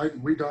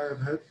 we dive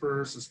head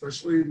first,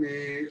 especially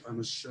me. I'm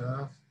a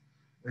chef,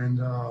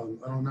 and I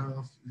don't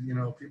know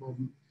if people.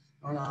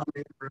 I don't know how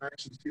many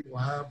interactions people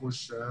have with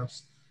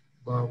chefs,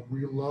 but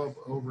we love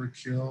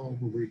overkill.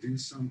 When we do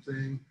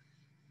something,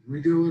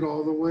 we do it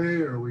all the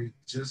way, or we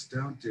just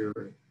don't do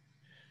it.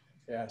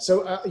 Yeah.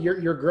 So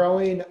you're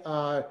growing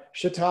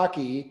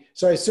shiitake.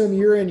 So I assume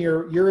you're in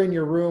your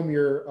room,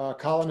 your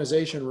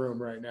colonization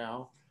room right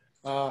now.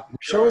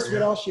 Show us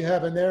what else you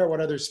have in there. What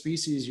other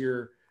species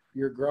you're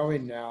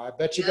growing now? I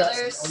bet you got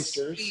some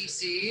oysters.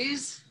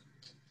 Species.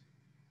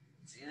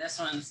 See, this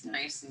one's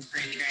nice and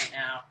pretty right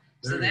now.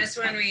 So this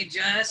one we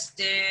just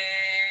did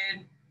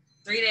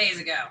 3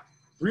 days ago.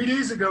 3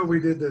 days ago we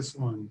did this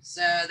one.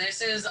 So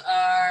this is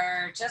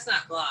our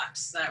chestnut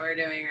blocks that we're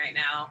doing right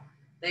now.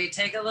 They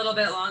take a little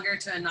bit longer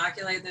to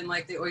inoculate than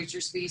like the oyster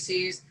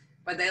species,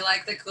 but they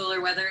like the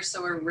cooler weather.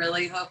 So we're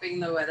really hoping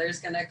the weather's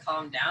going to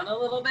calm down a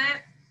little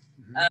bit.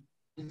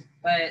 Mm-hmm.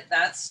 But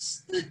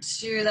that's the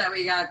 2 that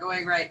we got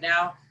going right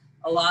now.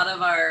 A lot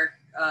of our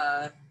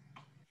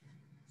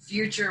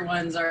future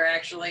ones are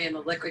actually in the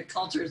liquid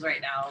cultures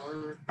right now.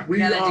 We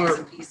gotta do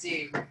some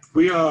PC.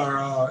 We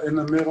are in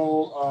the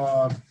middle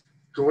of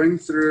going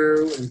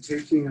through and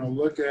taking a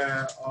look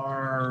at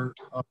our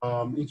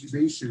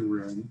incubation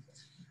room.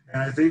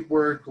 And I think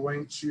we're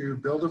going to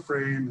build a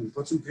frame and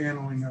put some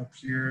paneling up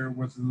here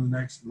within the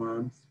next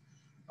month.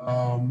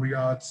 We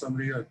got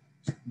somebody, a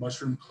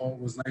mushroom cult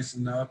was nice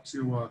enough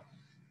to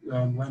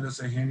lend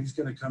us a hand. He's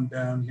going to come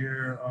down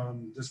here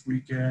this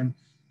weekend,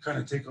 kind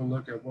of take a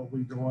look at what we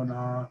have going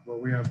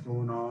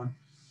on.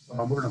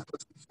 We're going to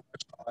put some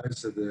fresh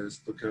eyes to this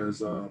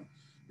because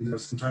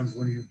sometimes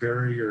when you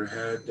bury your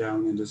head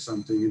down into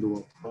something, into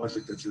a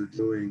project that you're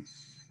doing,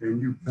 and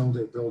you build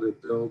it,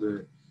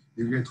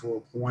 you get to a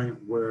point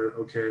where,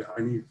 okay,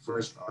 I need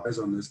fresh eyes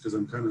on this because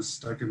I'm kind of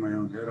stuck in my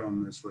own head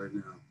on this right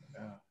now.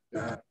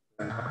 Yeah.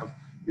 I have,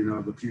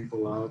 the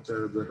people out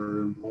there that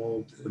are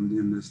involved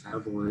in this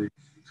heavily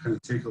kind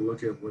of take a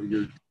look at what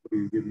you're doing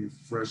and give you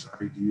fresh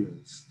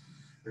ideas.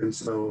 And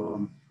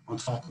so on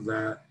top of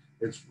that,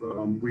 it's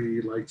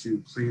we like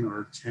to clean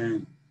our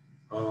tent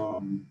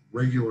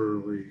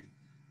regularly.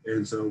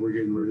 And so we're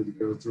getting ready to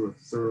go through a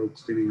thorough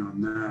cleaning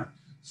on that.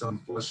 So I'm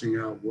flushing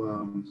out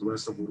the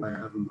rest of what I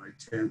have in my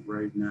tent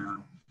right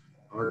now,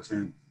 our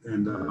tent.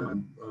 And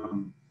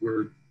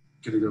we're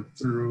going to go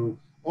through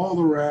all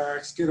the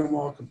racks, get them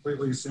all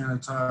completely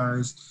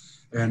sanitized,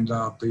 and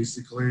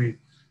basically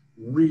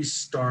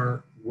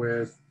restart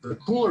with the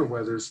cooler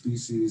weather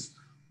species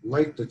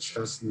like the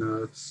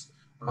chestnuts.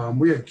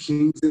 We have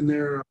kings in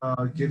there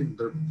getting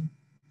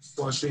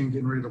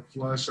ready to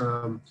flush.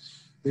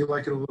 They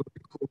like it a little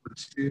bit cooler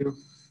too.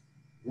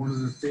 One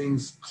of the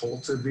things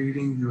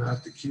cultivating, you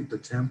have to keep the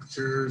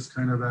temperatures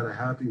kind of at a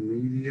happy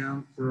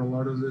medium for a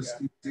lot of the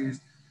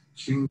species.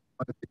 Kings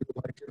like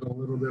it a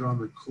little bit on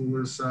the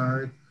cooler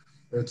side.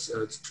 It's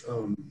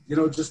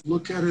just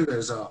look at it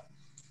as a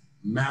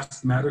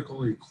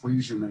mathematical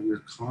equation that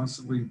you're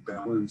constantly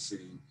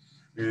balancing.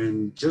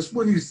 And just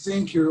when you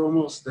think you're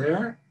almost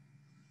there,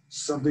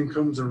 something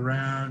comes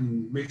around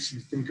and makes you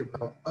think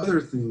about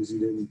other things you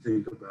didn't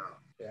think about.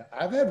 Yeah,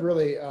 I've had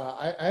really,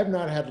 I have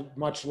not had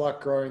much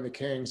luck growing the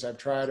kings. I've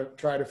tried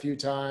a few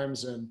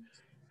times, and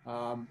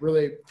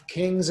really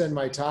kings and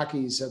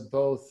maitakes have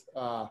both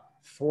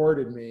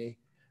thwarted me.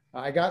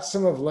 I got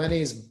some of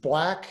Lenny's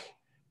black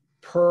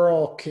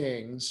pearl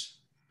kings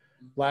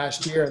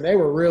last year, and they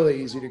were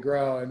really easy to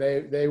grow, and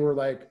they were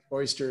like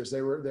oysters.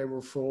 They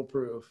were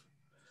foolproof.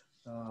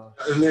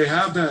 And they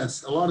have a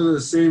lot of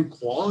the same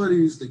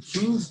qualities the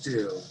kings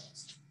do,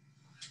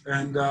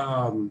 and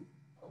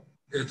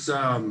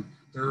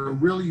they're a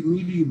really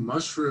meaty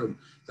mushroom.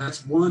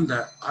 That's one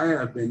that I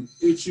have been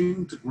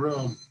itching to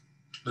grow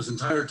this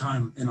entire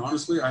time. And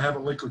honestly, I have a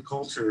liquid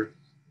culture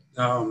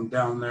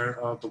down there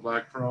of the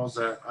black pearls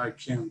that I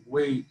can't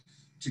wait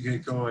to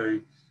get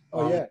going.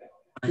 Oh yeah,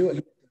 do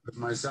it.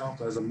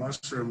 Myself as a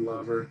mushroom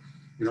lover,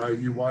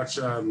 you watch,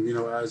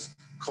 as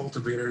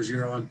cultivators,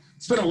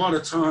 spend a lot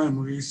of time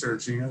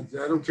researching.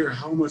 I don't care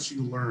how much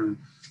you learn.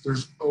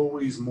 There's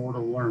always more to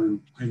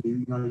learn, and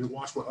you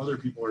watch what other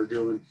people are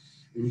doing.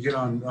 And you get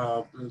on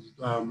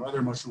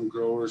other mushroom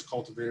growers,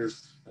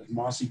 cultivators, like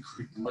Mossy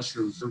Creek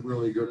Mushrooms. They're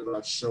really good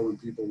about showing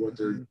people what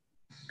they're doing.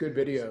 Good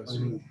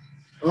videos.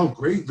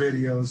 Great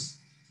videos.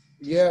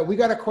 Yeah, we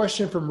got a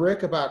question from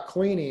Rick about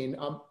cleaning.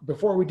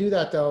 Before we do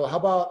that, though, how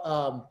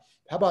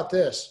about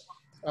this?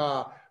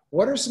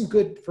 What are some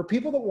good for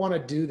people that want to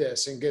do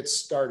this and get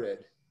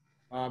started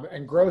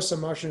and grow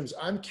some mushrooms?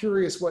 I'm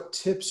curious what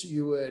tips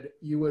you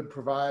would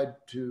provide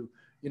to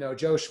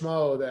Joe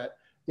Schmo that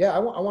I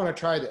want to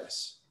try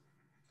this.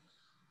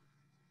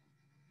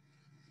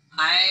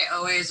 I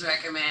always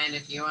recommend,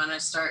 if you want to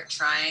start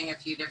trying a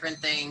few different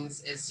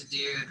things, is to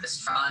do the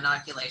straw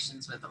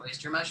inoculations with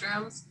oyster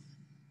mushrooms,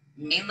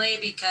 mainly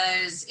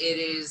because it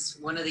is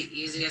one of the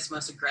easiest,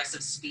 most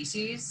aggressive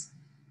species.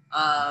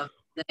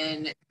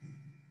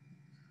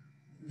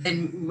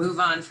 Then move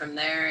on from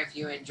there if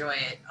you enjoy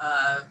it.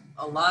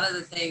 A lot of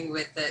the thing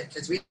with it,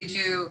 because we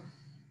do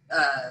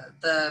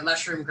the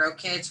mushroom grow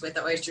kits with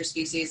the oyster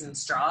species and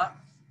straw,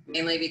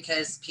 mainly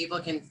because people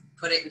can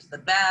put it into the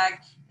bag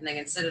and they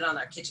can sit it on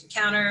their kitchen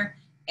counter,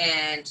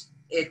 and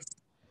it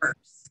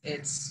works.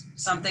 It's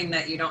something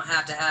that you don't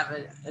have to have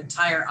an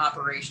entire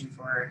operation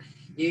for.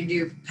 You can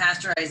do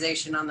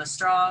pasteurization on the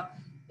straw.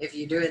 If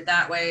you do it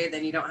that way,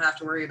 then you don't have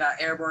to worry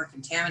about airborne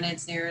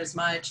contaminants near as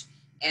much,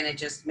 and it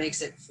just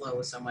makes it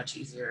flow so much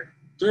easier.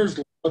 There's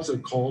lots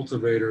of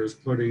cultivators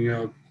putting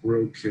out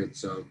grow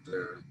kits out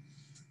there.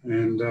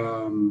 And,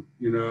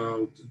 you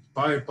know,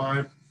 buy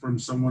from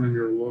someone in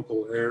your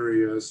local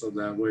area so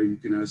that way you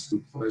can ask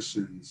some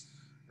questions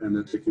and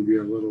that they can be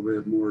a little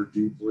bit more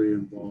deeply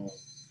involved.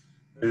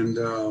 And,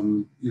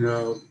 you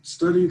know,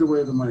 study the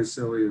way the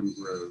mycelium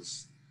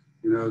grows.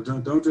 You know,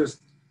 don't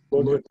just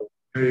look at the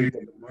way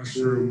the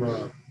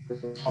mushroom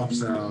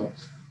pops out.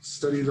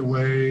 Study the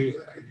way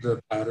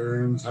the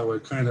patterns, how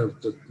it kind of,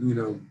 you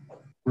know,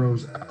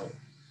 grows out.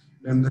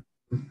 And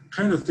then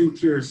kind of think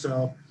to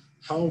yourself,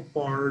 how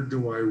far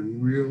do I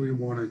really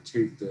want to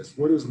take this?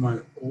 What is my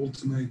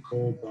ultimate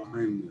goal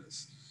behind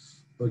this?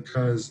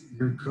 Because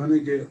you're going to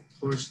get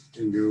pushed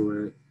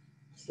into it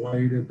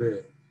quite a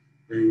bit.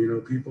 And, you know,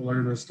 people are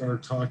going to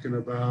start talking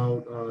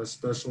about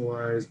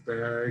specialized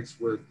bags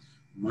with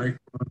micro,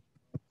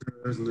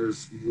 and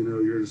there's, you know,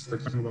 you're just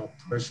talking about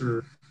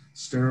pressure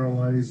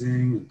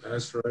sterilizing and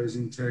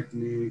pasteurizing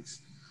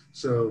techniques.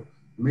 So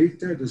make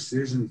that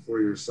decision for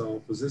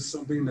yourself. Is this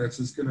something that's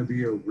just going to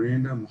be a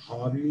random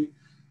hobby,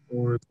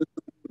 or is this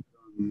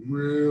something I'm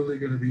really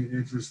going to be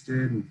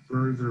interested in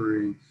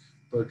furthering?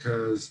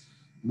 Because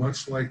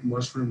much like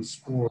mushroom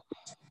sports,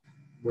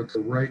 with the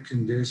right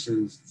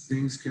conditions,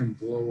 things can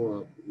blow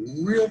up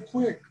real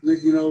quick.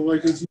 You know,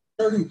 like it's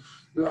starting,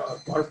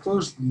 our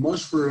first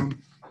mushroom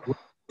was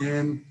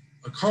in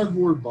a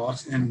cardboard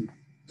box, and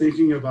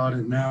thinking about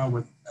it now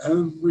with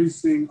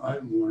everything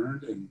I've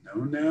learned and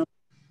know now,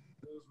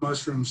 those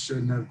mushrooms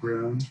shouldn't have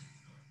grown.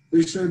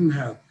 They shouldn't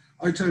have.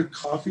 I took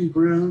coffee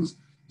grounds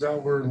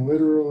that were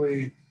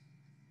literally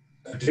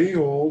a day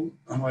old.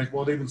 I'm like,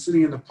 well, they've been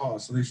sitting in the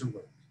pot, so they should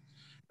work.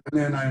 And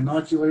then I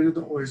inoculated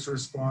the oyster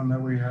spawn that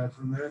we had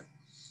from it.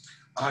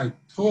 I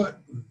put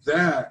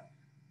that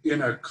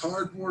in a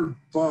cardboard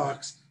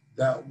box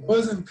that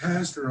wasn't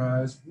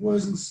pasteurized,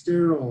 wasn't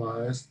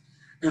sterilized,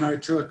 and I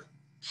took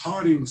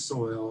potting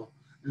soil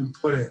and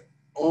put it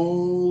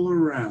all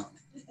around.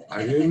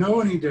 I didn't know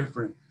any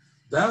different.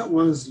 That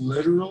was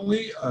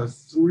literally a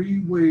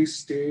three-way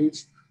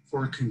stage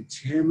for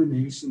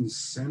contamination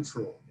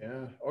central.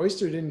 Yeah,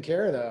 oyster didn't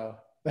care though.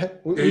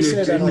 We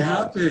say that a lot.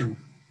 Happen.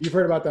 You've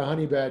heard about the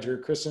honey badger.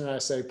 Kristen and I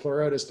say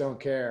pleurotus don't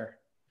care.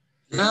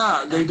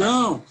 Yeah, they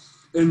don't.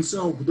 And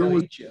so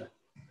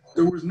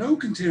there was no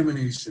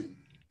contamination.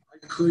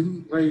 I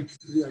couldn't, like,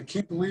 I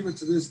can't believe it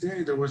to this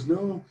day. There was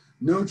no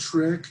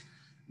trick.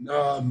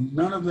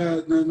 None of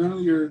that, none of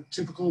your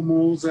typical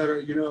molds that are,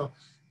 you know,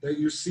 that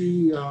you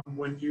see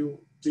when you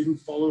didn't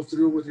follow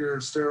through with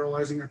your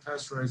sterilizing or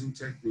pasteurizing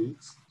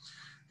techniques.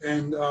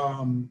 And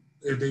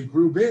they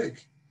grew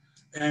big,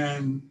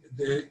 and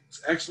they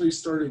actually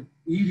started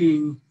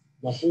eating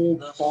the whole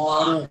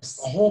box.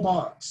 The whole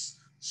box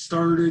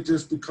started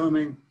just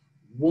becoming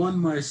one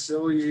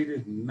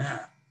myceliated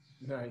mat.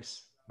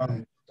 Nice.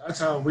 That's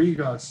how we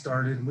got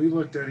started. We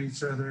looked at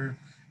each other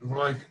and we're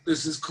like,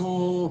 this is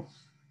cool.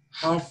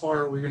 How far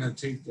are we going to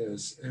take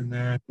this? And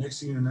then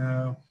next thing you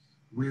know,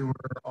 we were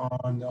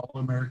on the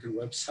All-American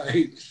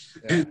website,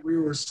 and we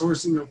were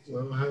sourcing a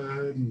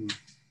flowhead. And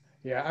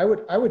yeah,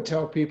 I would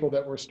tell people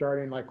that we're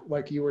starting,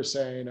 like you were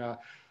saying,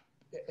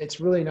 it's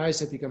really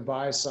nice if you can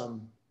buy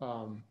some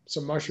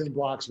mushroom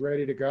blocks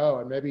ready to go,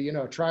 and maybe, you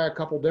know, try a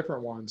couple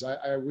different ones.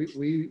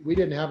 We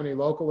didn't have any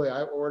locally.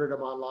 I ordered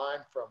them online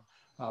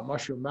from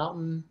Mushroom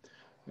Mountain,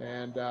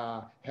 and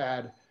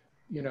had,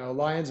 you know,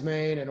 lion's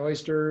mane and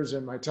oysters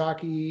and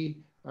maitake.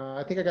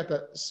 I think I got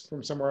that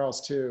from somewhere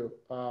else too.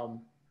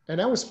 And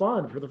that was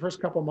fun. For the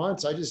first couple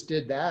months, I just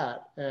did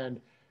that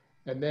and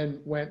then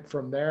went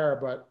from there.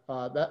 But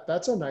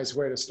that's a nice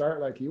way to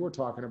start, like you were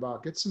talking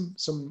about. Get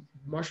some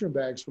mushroom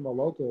bags from a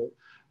local.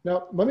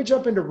 Now, let me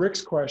jump into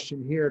Rick's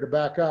question here to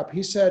back up.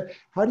 He said,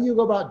 how do you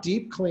go about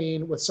deep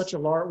clean with such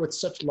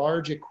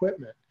large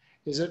equipment?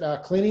 Is it a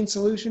cleaning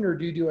solution, or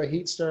do you do a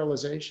heat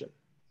sterilization?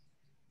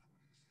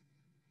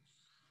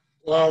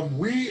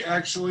 We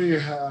actually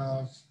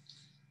have,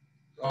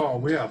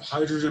 we have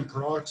hydrogen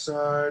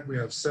peroxide. We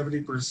have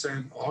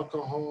 70%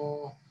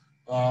 alcohol.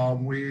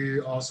 We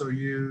also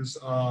use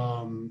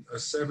a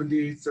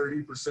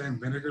 70-30%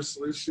 vinegar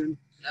solution.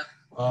 Yep.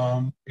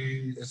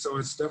 So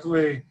it's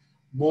definitely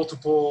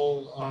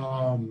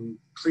multiple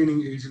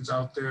cleaning agents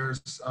out there,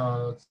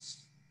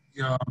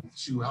 you know,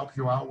 to help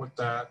you out with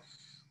that.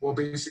 we'll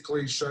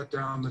basically shut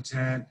down the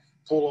tent,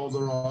 pull all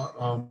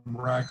the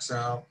racks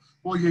out.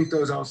 We'll yank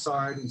those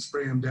outside and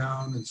spray them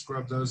down and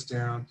scrub those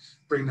down,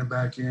 bring them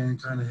back in,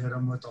 kind of hit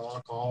them with the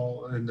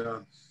alcohol and,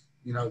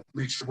 you know,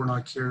 make sure we're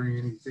not carrying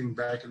anything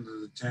back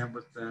into the tent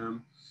with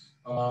them.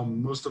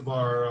 Most of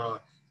our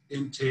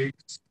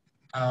intakes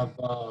have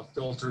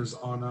filters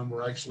on them.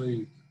 We're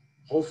actually,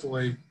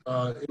 hopefully,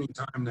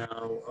 anytime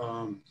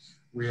now,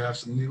 we have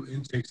some new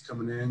intakes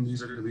coming in.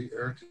 These are going to be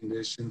air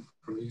conditioned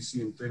from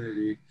AC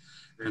Infinity,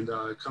 and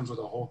it comes with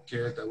a whole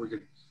kit that we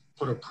could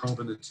put a probe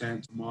in the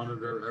tent to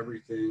monitor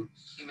everything.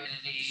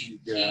 Humidity,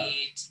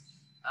 heat.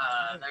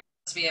 They're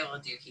supposed to be able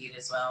to do heat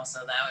as well, so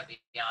that would be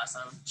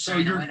awesome So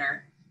during the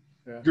winter.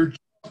 Your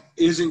job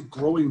isn't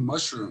growing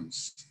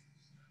mushrooms.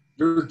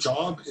 Your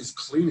job is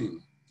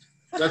cleaning.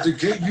 You have to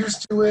get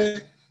used to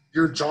it.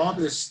 Your job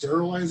is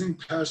sterilizing,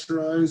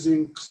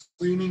 pasteurizing,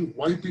 cleaning,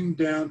 wiping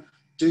down,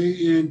 day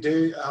in,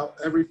 day out,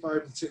 every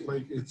 5 to 10.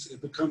 Like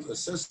it becomes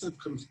obsessive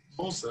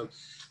compulsive,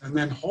 and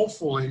then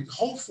hopefully,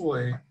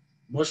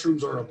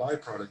 mushrooms are a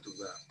byproduct of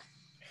that.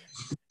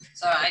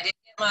 So I did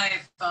get my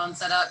phone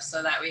set up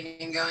so that we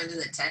can go into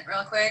the tent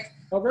real quick.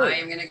 Oh, great. I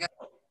am going to go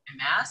with my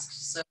mask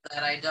so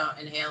that I don't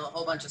inhale a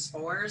whole bunch of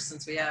spores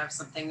since we have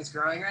some things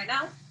growing right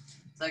now.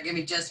 So give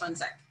me just 1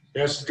 sec.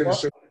 Yes,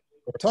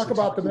 talk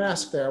about the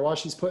mask there while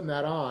she's putting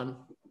that on.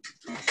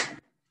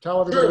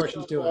 Tell everybody what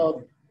she's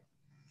doing.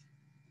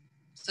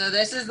 So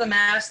this is the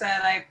mask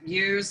that I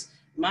use.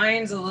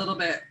 Mine's a little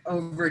bit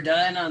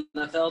overdone on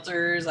the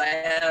filters. I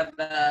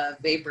have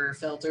vapor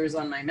filters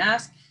on my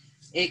mask.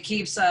 It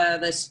keeps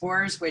the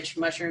spores, which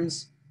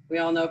mushrooms, we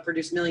all know,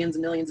 produce millions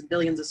and millions and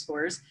billions of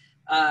spores.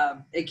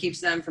 It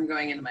keeps them from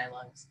going into my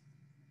lungs.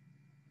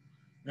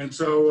 And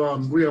so,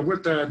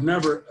 with that,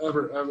 never,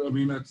 ever, I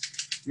mean,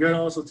 you got to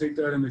also take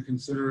that into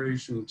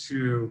consideration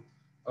too.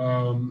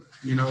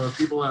 You know, if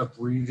people have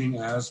breathing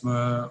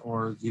asthma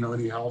or, you know,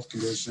 any health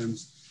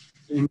conditions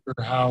in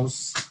your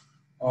house,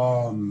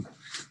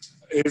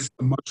 is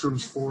the mushroom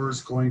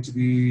spores going to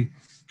be,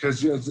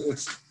 because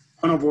it's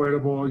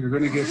unavoidable, you're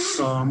going to get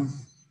some.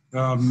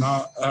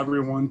 Not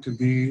everyone can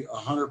be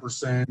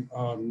 100%.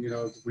 You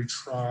know, we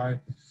try.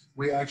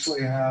 We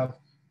actually have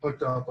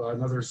hooked up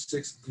another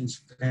 6-inch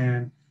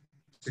fan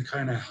to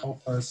kind of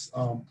help us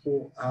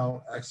pull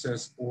out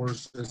excess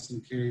spores just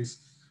in case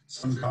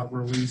some got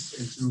released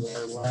into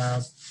our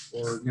lab,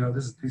 or, you know,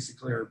 this is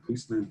basically our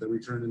basement that we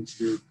turned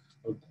into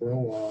a grow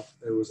off.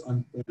 It was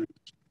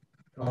unfinished.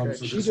 Okay.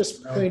 So she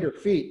just cleaned her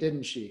feet,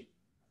 didn't she?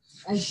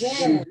 I did.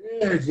 She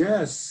did,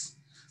 yes.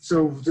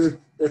 So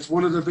that's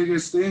one of the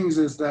biggest things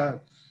is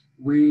that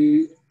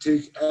we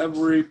take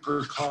every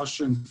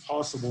precaution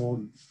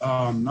possible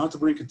not to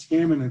bring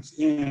contaminants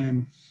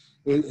in.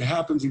 It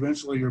happens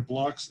eventually. Your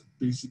blocks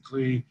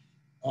basically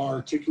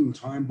are ticking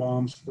time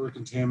bombs for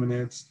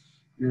contaminants.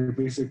 Your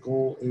basic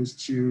goal is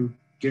to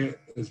get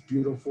as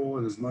beautiful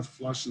and as much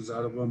flushes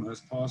out of them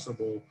as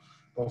possible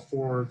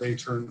before they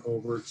turn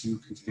over to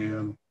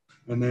contam.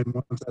 And then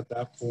once at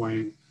that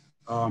point,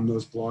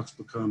 those blocks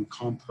become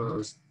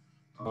compost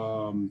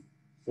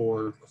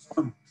for the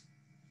farm.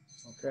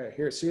 Okay,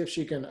 here, see if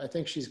she can, I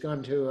think she's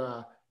going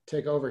to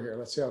take over here.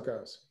 Let's see how it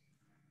goes.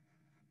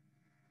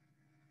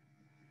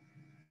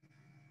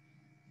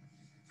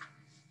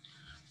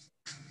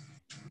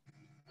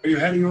 Are you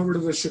heading over to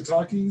the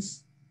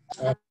shiitakes?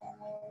 I'm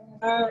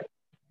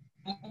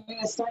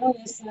going to start on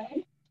this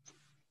side.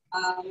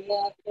 We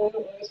have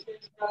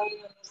oysters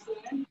growing on this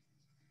side.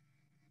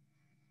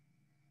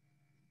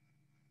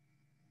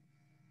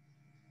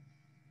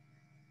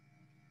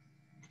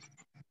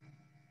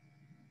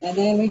 And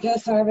then we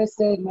just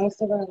harvested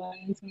most of our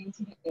lion's mane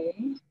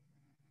today.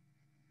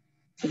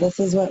 So this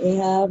is what we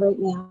have right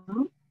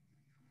now.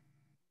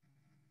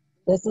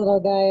 This little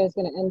guy is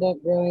going to end up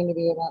growing to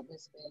be about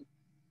this big.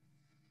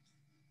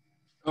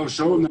 Oh,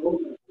 show them that.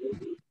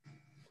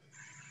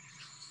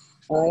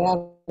 So we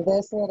have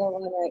this little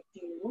one right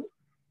here.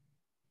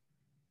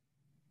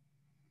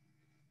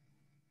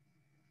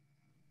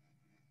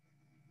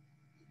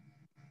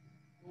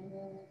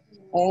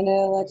 And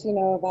I'll let you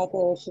know about the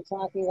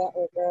shiitake that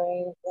we're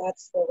growing.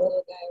 That's the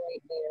little guy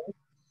right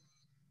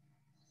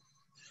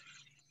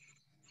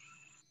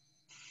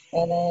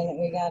there. And then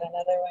we got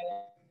another one.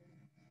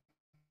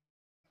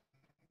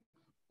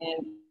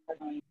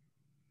 And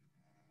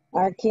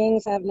our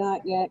kings have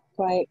not yet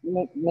quite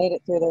made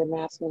it through their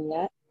masking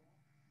yet.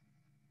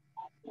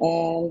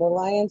 And the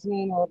lion's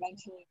mane will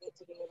eventually get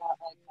to be about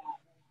like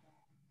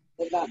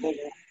that. If not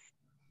bigger.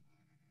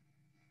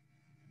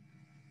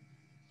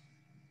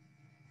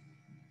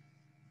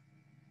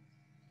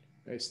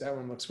 Nice, that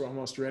one looks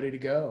almost ready to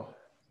go.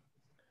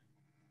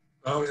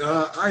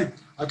 Oh,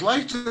 I'd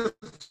like to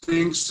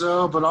think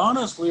so, but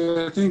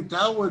honestly, I think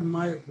that one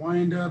might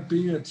wind up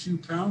being a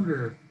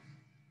 2-pounder.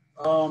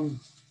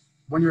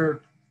 When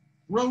you're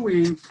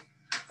growing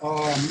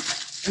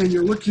and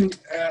you're looking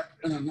at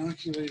an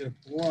inoculated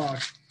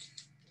block,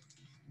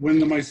 when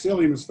the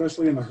mycelium,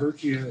 especially in the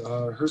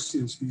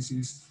Hercian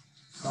species,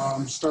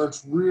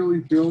 starts really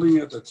building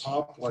at the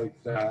top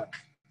like that,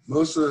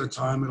 most of the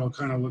time it'll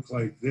kind of look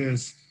like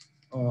this.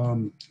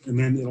 And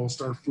then it'll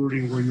start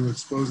fruiting where you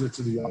expose it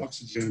to the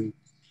oxygen.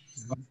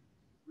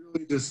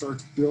 Really just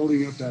starts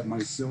building up that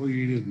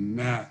myceliated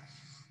mat.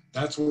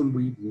 That's when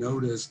we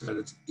notice that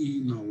it's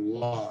eaten a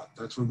lot.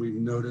 That's when we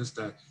notice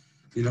that,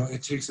 you know,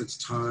 it takes its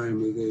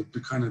time.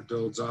 It kind of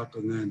builds up,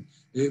 and then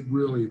it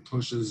really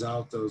pushes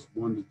out those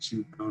 1 to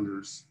 2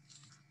 pounders.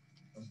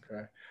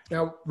 Okay.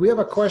 Now we have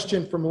a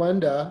question from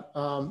Linda.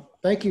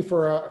 Thank you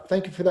for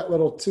that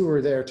little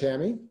tour there,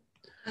 Tammy.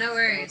 No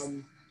worries.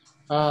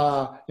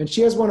 And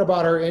she has one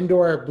about her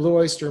indoor blue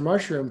oyster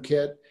mushroom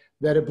kit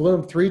that had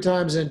bloomed 3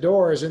 times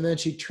indoors, and then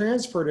she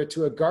transferred it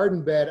to a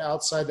garden bed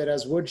outside that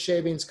has wood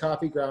shavings,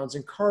 coffee grounds,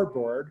 and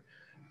cardboard.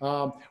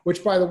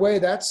 Which, by the way,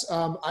 that's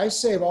I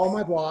save all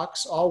my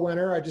blocks all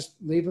winter. I just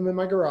leave them in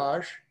my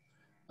garage,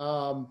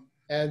 and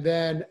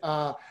then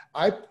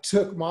I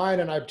took mine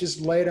and I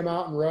just laid them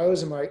out in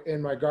rows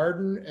in my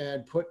garden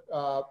and put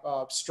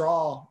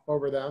straw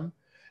over them,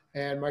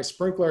 and my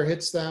sprinkler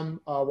hits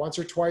them once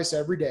or twice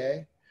every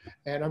day.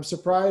 And I'm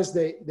surprised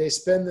they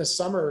spend the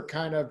summer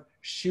kind of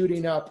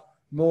shooting up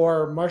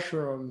more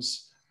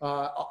mushrooms,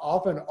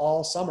 often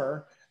all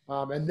summer.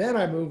 And then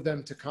I move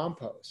them to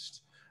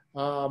compost.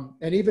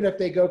 And even if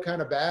they go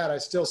kind of bad, I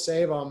still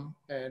save them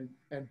and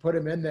put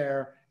them in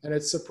there. And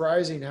it's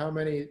surprising how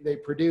many they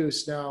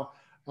produce. Now,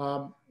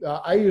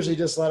 I usually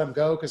just let them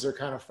go because they're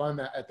kind of fun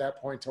at that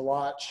point to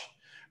watch,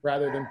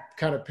 rather than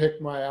kind of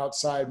pick my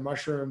outside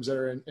mushrooms that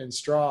are in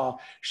straw.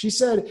 She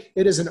said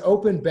it is an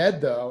open bed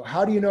though.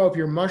 How do you know if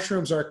your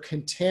mushrooms are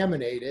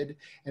contaminated,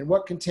 and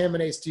what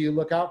contaminants do you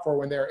look out for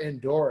when they're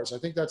indoors? I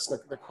think that's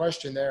the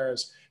question there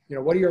is, you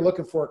know, what are you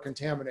looking for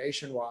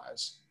contamination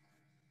wise?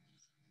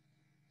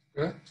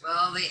 Yeah.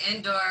 Well,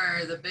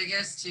 the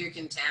biggest 2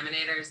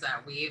 contaminators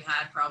that we've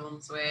had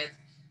problems with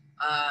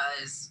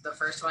is the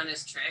first one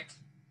is trick.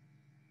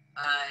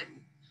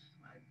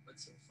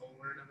 What's the full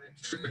word of it?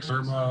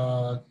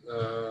 Trichoderma,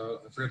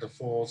 I forget the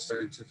full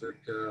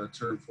scientific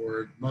term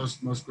for it.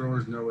 Most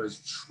growers know as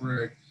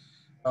trick.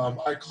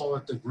 I call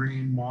it the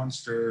green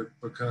monster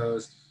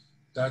because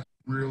that's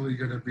really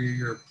going to be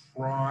your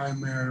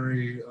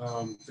primary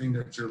thing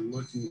that you're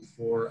looking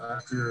for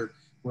after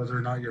whether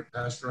or not you're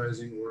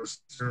pasteurizing or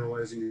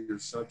sterilizing your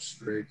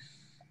substrate.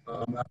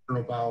 After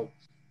about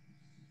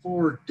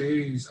 4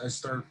 days, I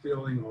start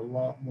feeling a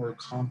lot more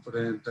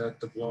confident that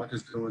the block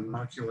is going to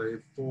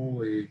inoculate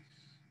fully,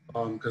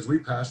 because we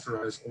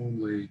pasteurize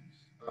only.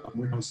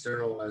 We don't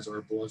sterilize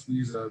our blocks. We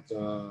use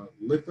the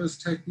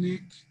Lippis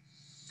technique.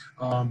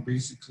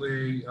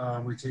 Basically,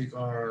 we take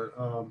our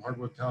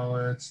hardwood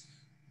pellets,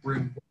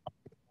 bring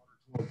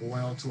water to a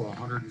boil to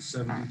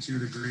 172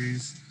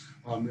 degrees,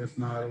 if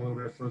not a little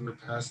bit further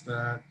past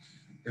that.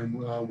 And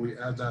we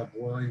add that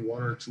boiling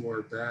water to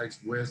our bags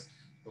with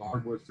the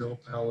hardwood fill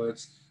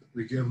pellets.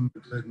 We give them a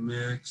good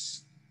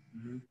mix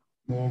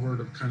over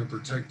to kind of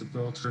protect the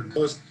filter.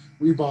 Plus,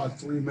 we bought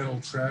 3 metal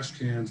trash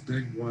cans,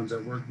 big ones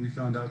that work. We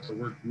found out that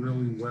work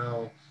really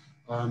well,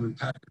 and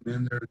pack them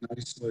in there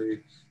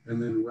nicely,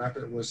 and then wrap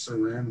it with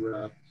saran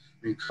wrap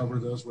and cover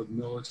those with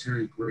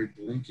military grade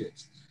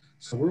blankets.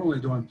 So we're only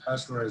doing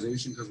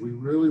pasteurization because we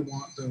really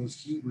want those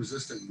heat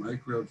resistant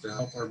microbes to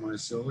help our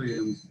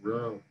mycelium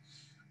grow.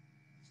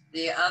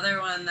 The other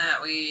one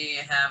that we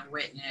have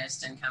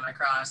witnessed and come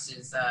across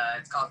is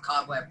it's called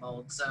cobweb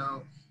mold.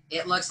 So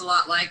it looks a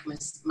lot like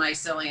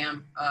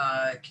mycelium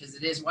because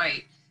it is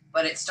white,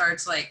 but it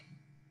starts like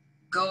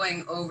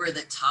going over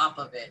the top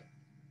of it.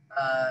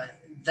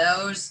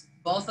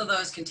 Both of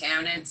those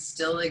contaminants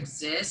still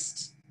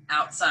exist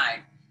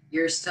outside.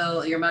 Your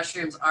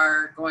mushrooms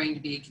are going to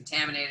be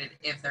contaminated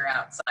if they're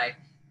outside.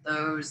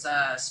 Those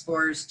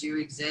spores do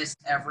exist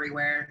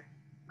everywhere.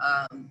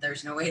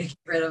 There's no way to get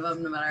rid of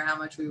them no matter how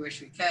much we wish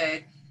we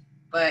could,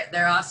 but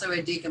they're also a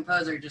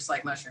decomposer just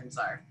like mushrooms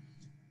are.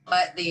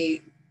 But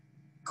the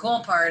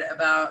cool part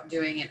about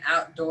doing an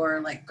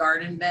outdoor like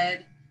garden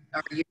bed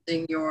or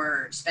using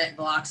your spent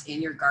blocks in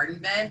your garden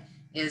bed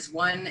is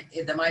one,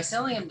 the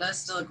mycelium does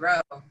still grow.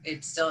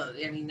 It's still,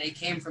 I mean, they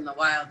came from the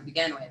wild to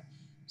begin with.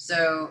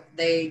 So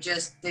they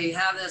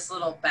have this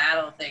little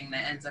battle thing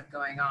that ends up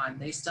going on.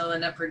 They still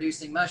end up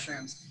producing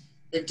mushrooms.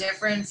 The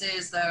difference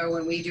is, though,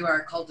 when we do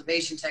our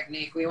cultivation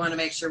technique, we want to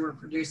make sure we're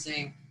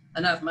producing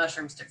enough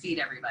mushrooms to feed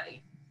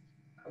everybody.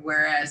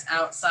 Whereas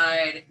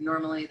outside,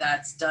 normally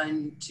that's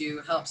done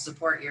to help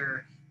support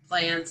your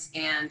plants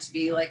and to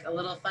be like a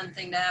little fun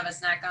thing to have a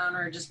snack on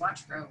or just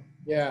watch grow.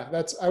 Yeah,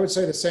 I would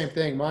say the same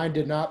thing. Mine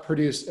did not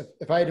produce,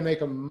 if I had to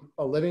make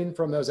a living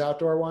from those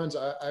outdoor ones,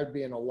 I'd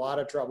be in a lot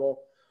of trouble.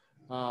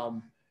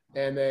 I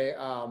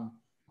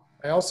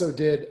also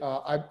did,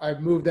 I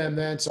moved them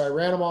then. So I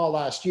ran them all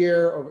last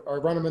year, or I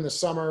run them in the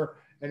summer,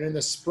 and in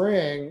the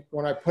spring,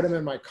 when I put them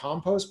in my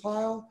compost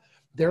pile,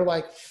 they're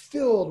like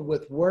filled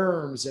with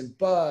worms and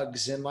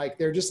bugs, and like,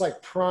 they're just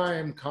like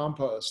prime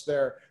compost.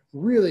 They're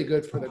really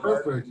good for the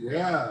garden.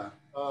 Yeah.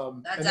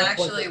 That's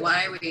actually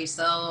why we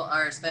sell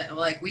our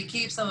we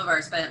keep some of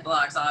our spent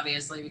blocks,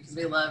 obviously, because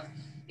we love,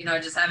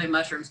 just having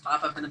mushrooms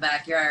pop up in the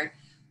backyard.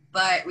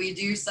 but we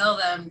do sell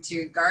them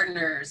to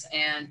gardeners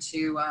and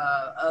to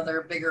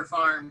other bigger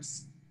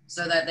farms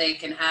so that they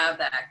can have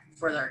that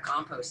for their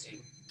composting.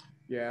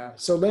 Yeah.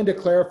 So Linda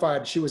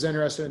clarified she was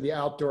interested in the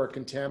outdoor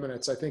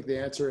contaminants. I think the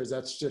answer is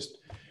that's just,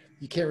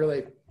 you can't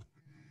really,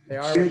 they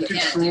are. Can't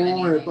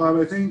control it, Bob.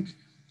 I think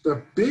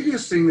the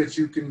biggest thing that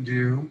you can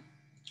do,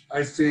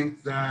 I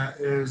think that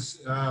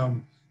is,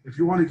 if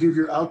you want to give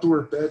your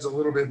outdoor beds a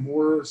little bit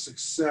more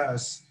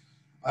success,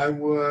 I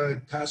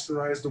would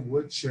pasteurize the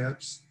wood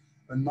chips,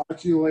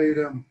 inoculate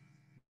them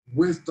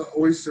with the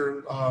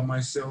oyster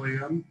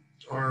mycelium,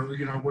 or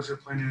what you're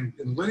planting,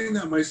 and letting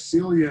that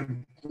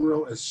mycelium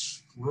grow as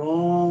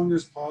strong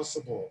as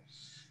possible,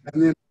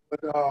 and then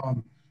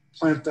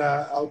plant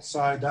that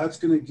outside. That's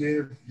going to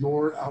give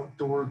your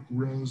outdoor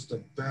grows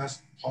the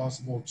best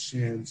possible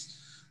chance,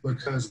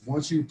 because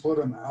once you put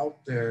them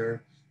out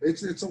there,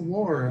 it's a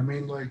war. I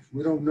mean, like,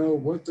 we don't know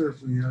what they're,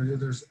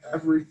 there's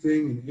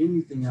everything and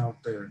anything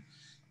out there.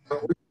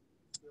 But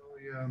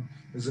mycelium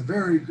is a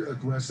very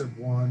aggressive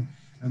one,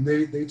 and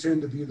they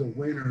tend to be the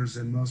winners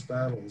in most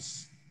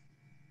battles.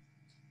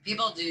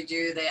 People do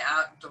the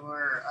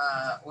outdoor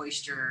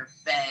oyster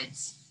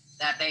beds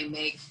that they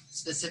make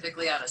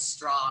specifically out of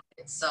straw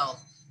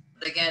itself.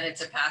 But again,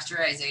 it's a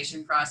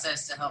pasteurization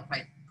process to help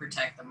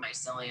protect the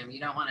mycelium. You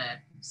don't want to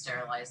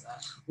sterilize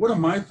that. One of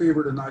my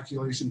favorite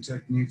inoculation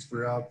techniques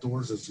for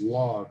outdoors is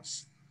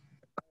logs.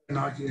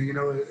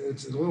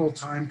 It's a little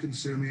time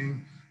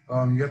consuming.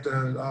 You have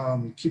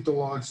to keep the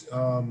logs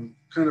kind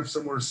of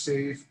somewhere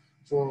safe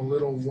for a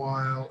little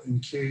while,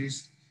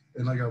 encased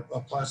in like a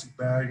plastic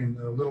bag and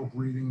a little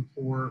breathing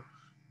pore.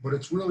 But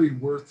it's really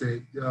worth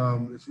it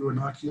if you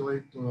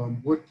inoculate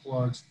wood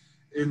plugs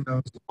in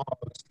those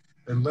logs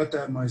and let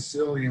that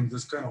mycelium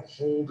just kind of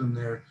hold in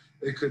there.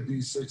 It could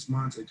be 6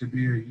 months, it could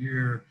be a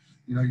year.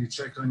 You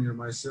check on your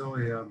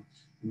mycelium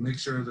and make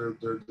sure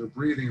they're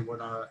breathing and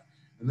whatnot.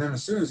 And then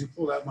as soon as you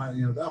pull that,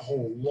 that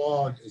whole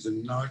log is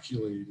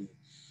inoculated.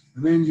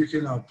 And then you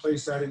can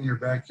place that in your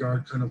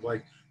backyard, kind of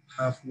like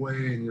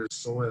halfway in your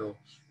soil.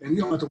 And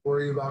you don't have to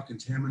worry about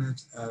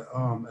contaminants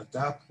at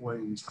that point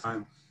in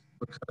time,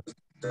 because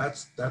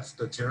that's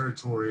the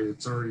territory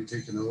it's already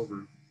taken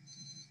over.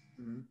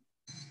 Mm-hmm.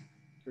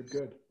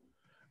 Good.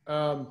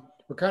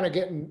 We're kind of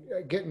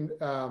getting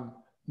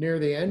near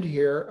the end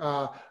here.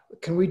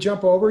 Can we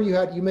jump over?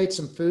 You made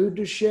some food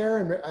to share,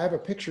 and I have a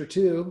picture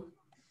too.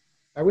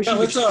 I wish. Yeah,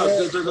 let's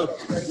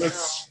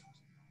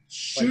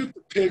shoot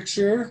the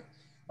picture.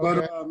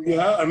 Okay.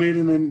 But I made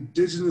an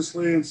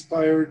indigenously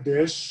inspired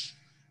dish.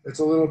 It's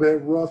a little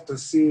bit rough to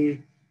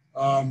see,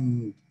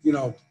 trying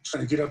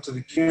to get up to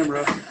the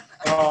camera.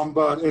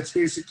 But it's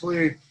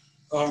basically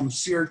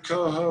seared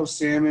coho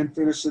salmon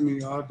finished in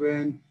the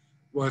oven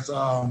with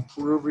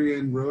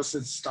Peruvian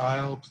roasted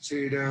style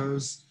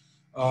potatoes.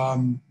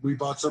 We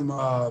bought some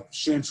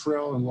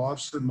chanterelle and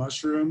lobster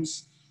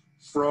mushrooms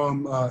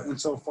from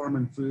Intel Farm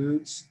and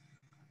Foods.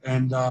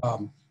 And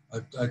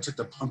I took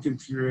the pumpkin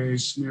puree,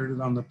 smeared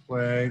it on the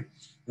plate.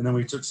 And then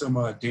we took some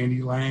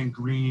dandelion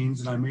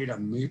greens, and I made a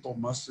maple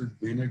mustard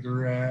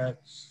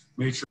vinaigrette.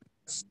 Made sure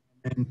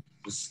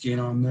the skin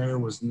on there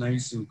was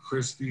nice and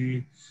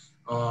crispy.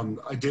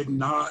 I did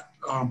not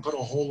put a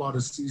whole lot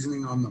of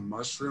seasoning on the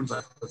mushrooms.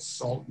 I put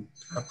salt and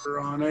pepper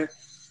on it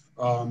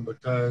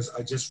because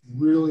I just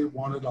really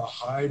wanted to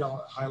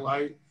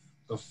highlight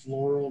the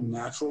floral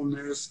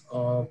naturalness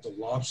of the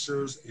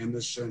lobsters and the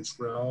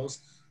chanterelles.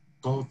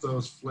 Both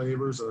those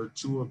flavors are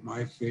two of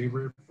my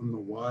favorite from the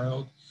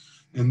wild.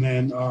 And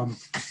then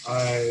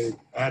I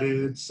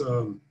added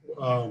some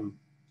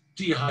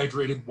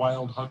dehydrated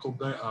wild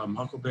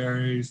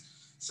huckleberries,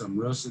 some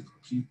roasted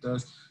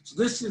pepitas. So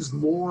this is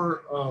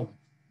more of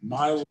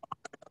my line,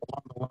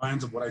 along the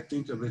lines of what I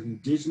think of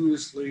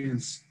indigenously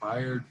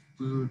inspired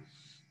food,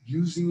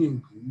 using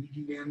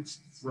ingredients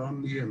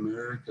from the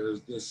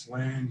Americas, this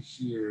land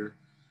here.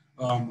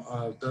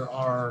 There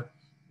are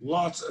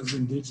lots of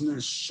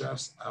indigenous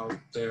chefs out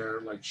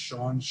there like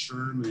Sean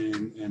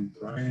Sherman and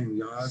Brian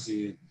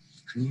Yazzie,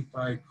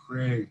 Nephi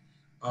Craig.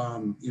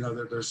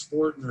 They're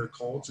sporting their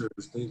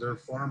cultures. They're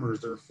farmers.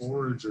 They're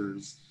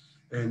foragers,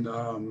 and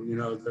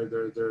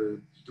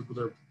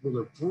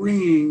they're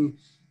bringing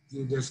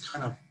this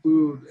kind of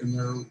food in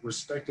their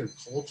respective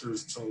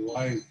cultures to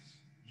life,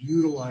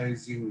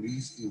 utilizing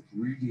these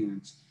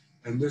ingredients.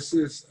 And this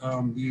is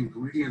the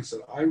ingredients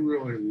that I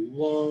really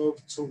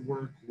love to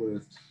work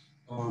with.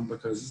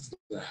 Because this is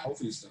the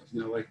healthy stuff,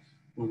 like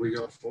when we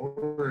go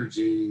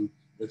foraging,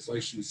 it's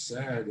like she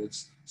said,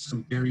 it's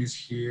some berries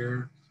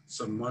here,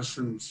 some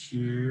mushrooms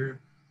here,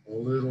 a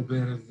little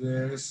bit of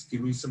this,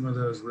 give me some of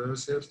those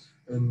rose hips,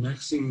 and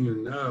next thing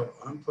you know,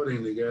 I'm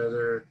putting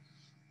together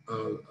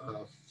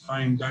a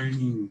fine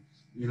dining,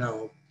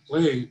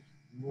 plate,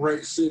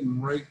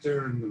 sitting right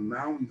there in the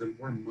mountains, and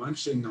we're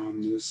munching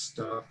on this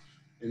stuff,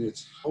 and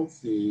it's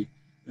healthy.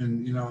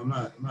 And I'm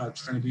not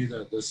trying to be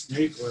the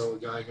snake oil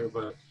guy here,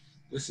 but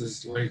this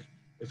is like,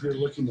 if you're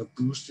looking to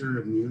boost your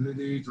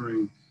immunity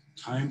during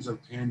times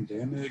of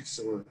pandemics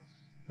or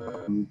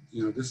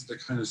You know, this is the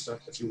kind of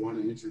stuff that you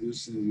want to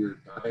introduce into your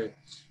diet.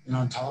 And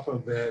on top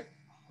of it,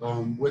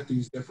 with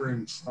these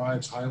different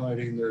tribes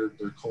highlighting their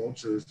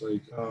cultures,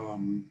 like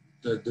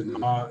the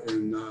Na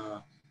and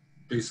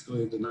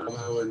basically the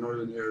Navajo in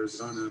northern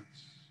Arizona,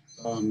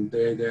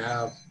 they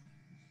have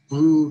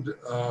food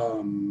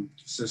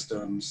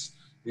systems,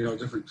 you know,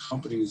 different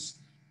companies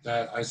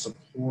that I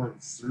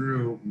support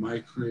through my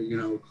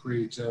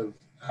creative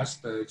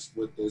aspects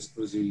with this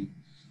cuisine.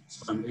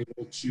 So I'm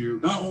able to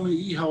not only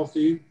eat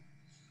healthy,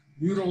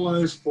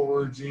 utilize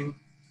foraging.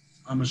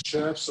 I'm a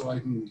chef, so I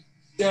can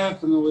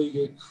definitely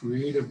get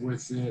creative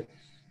with it.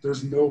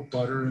 There's no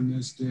butter in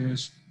this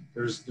dish.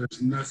 There's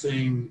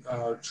nothing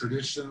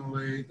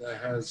traditionally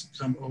that has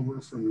come over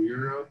from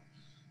Europe.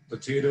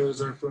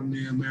 Potatoes are from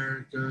the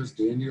Americas,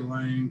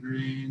 dandelion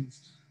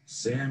greens,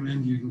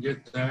 salmon, you can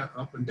get that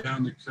up and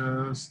down the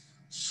coast,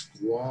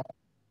 squash.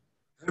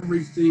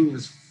 Everything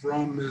is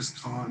from this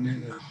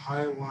continent. It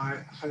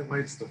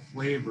highlights the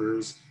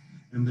flavors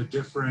and the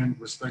different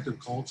respective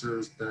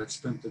cultures that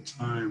spent the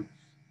time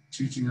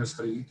teaching us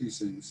how to eat these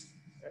things.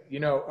 You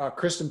know,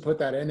 Kristen put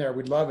that in there.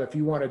 We'd love if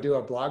you want to do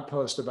a blog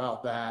post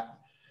about that.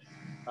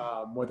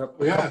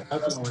 Yeah,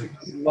 definitely.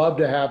 Love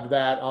to have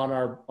that on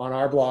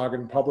our blog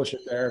and publish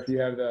it there if you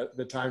have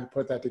the time to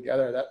put that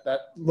together. That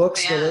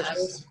looks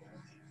delicious,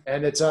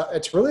 and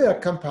it's really a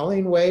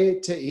compelling way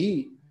to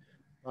eat.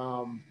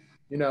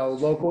 You know,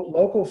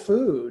 local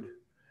food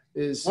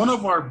is one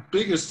of our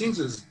biggest things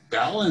is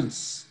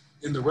balance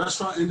in the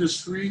restaurant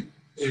industry.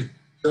 It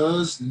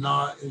does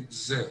not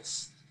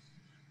exist.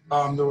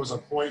 There was a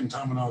point in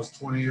time when I was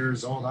 20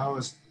 years old.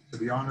 To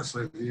be honest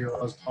with you,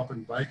 I was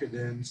popping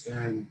Vicodins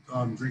and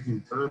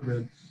drinking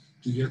bourbon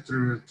to get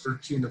through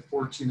 13 to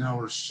 14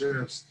 hour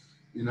shifts,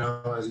 you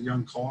know, as a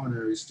young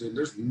culinary student.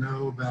 There's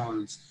no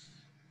balance.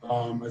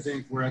 I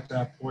think we're at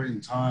that point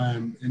in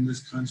time in this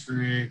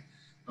country.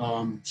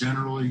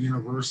 Generally,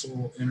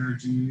 universal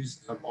energies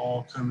have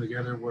all come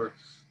together where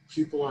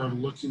people are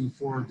looking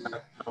for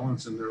that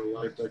balance in their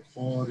life, that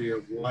quality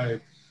of life.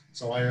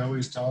 So I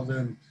always tell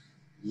them,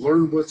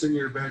 learn what's in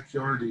your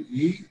backyard to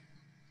eat.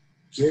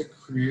 Get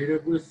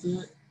creative with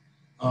it,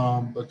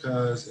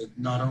 because it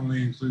not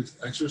only includes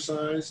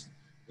exercise,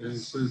 it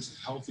includes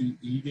healthy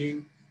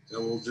eating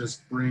that will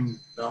just bring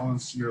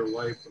balance to your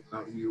life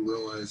without you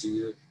realizing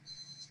it.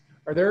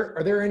 Are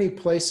there any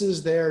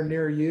places there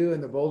near you in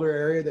the Boulder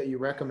area that you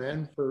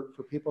recommend for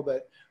people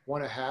that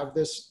want to have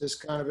this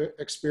kind of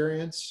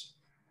experience?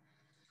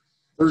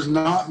 There's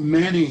not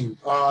many.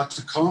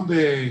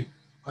 Tecumbe,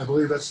 I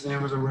believe that's the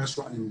name of the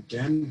restaurant in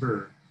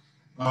Denver.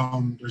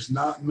 There's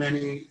not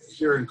many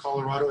here in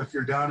Colorado. If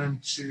you're down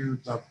into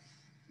the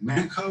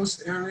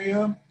Mancos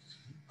area,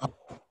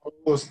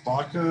 Carlos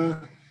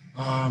Baca,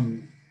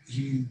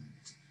 he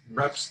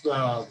reps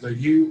the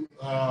U.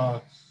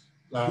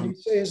 Can you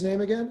say his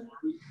name again?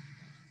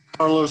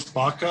 Carlos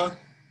Baca.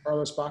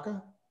 Carlos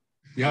Baca?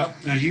 Yeah,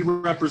 and he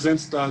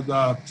represents he's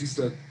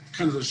the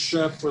kind of the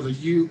chef for the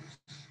U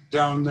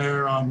down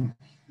there. I'm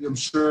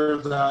sure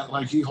that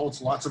like he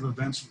holds lots of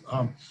events,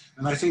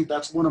 and I think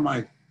that's one of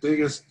my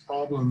biggest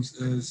problems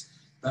is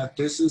that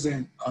this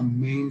isn't a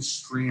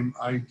mainstream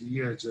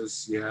idea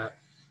just yet.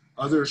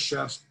 Other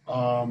chefs,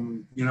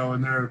 you know,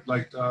 and they're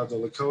like the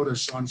Lakota,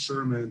 Sean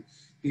Sherman,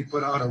 he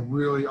put out a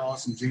really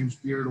awesome James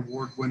Beard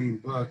award-winning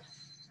book,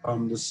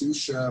 The Sous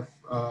Chef,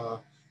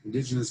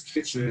 Indigenous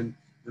Kitchen,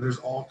 and there's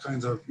all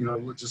kinds of, you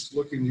know, just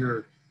look in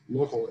your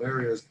local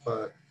areas,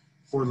 but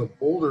for the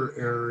Boulder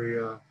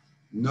area,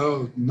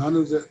 no, none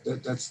of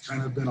that's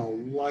kind of been a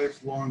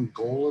lifelong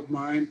goal of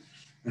mine.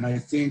 And I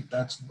think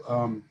that's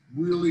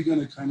really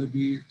going to kind of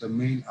be the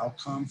main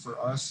outcome for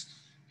us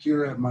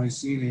here at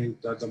Mycenae,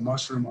 that the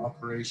mushroom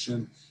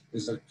operation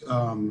is a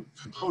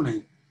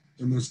component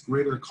in this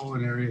greater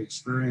culinary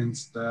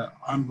experience that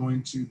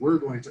we're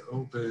going to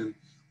open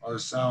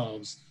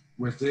ourselves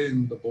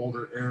within the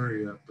Boulder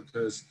area,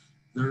 because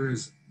there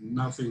is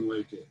nothing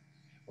like it.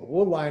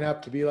 We'll line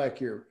up to be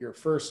like your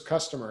first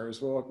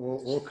customers.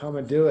 We'll come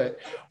and do it.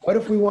 What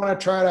if we want to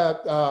try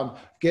to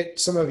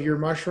get some of your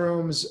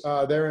mushrooms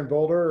there in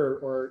Boulder,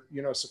 or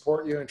you know,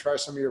 support you and try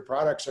some of your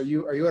products? Are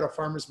you at a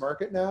farmer's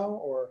market now,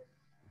 or?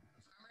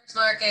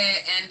 Farmers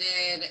market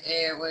ended.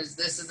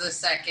 This is the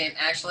second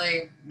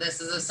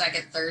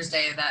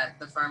Thursday that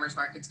the farmers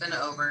market's been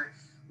over.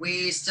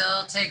 We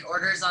still take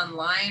orders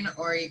online,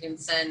 or you can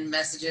send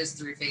messages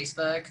through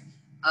Facebook.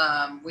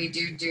 We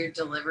do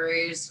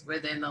deliveries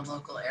within the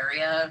local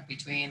area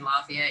between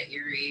Lafayette,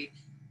 Erie,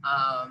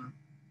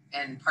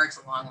 and parts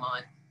of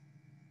Longmont.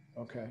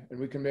 Okay, and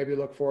we can maybe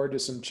look forward to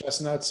some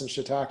chestnuts and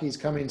shiitakes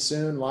coming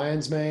soon.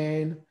 Lion's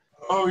mane.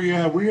 Oh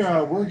yeah,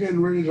 we're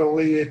getting ready to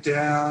lay it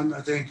down.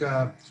 I think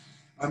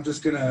I'm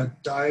just gonna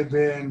dive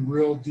in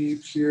real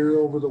deep here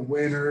over the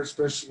winter,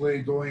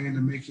 especially going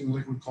into making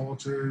liquid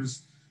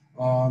cultures,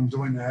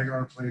 doing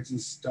agar plates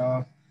and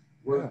stuff.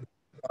 We're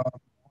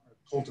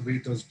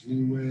cultivate those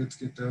fluids,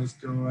 get those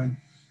going.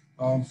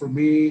 For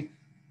me,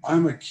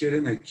 I'm a kid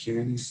in a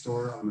candy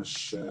store. I'm a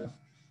chef.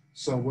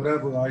 So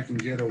whatever I can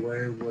get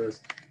away with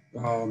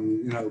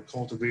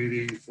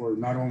cultivating for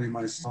not only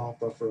myself,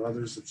 but for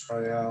others to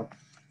try out,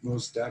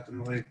 most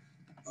definitely.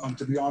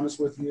 To be honest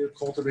with you,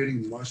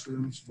 cultivating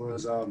mushrooms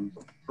was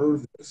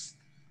furthest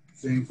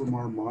thing from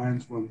our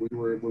minds when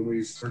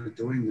we started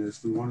doing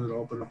this. We wanted to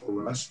open up a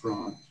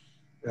restaurant,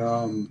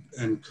 and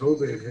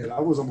COVID hit. I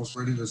was almost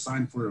ready to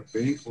sign for a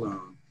bank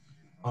loan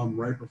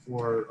right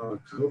before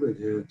COVID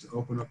hit to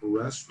open up a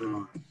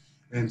restaurant,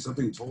 and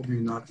something told me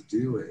not to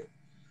do it.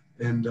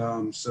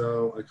 And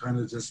so I kind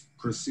of just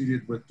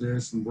proceeded with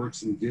this and worked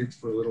some gigs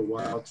for a little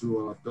while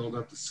to build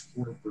up the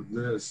support for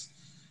this.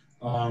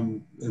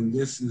 And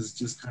this is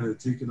just kind of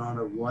taken on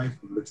a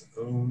life of its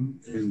own,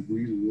 and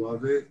we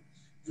love it.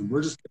 And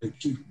we're just going to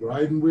keep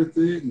riding with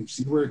it and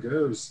see where it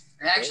goes.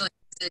 I actually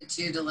did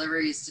 2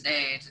 deliveries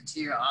today to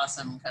 2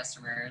 awesome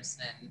customers.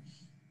 And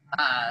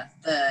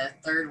the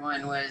third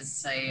one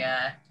was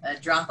a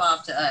drop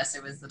off to us.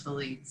 It was the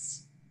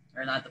Bluets,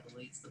 or not the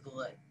Bluets, the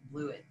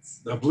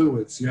Bluets. The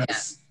Bluets,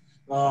 yes.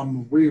 Yeah.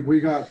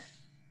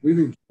 We've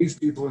engaged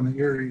people in the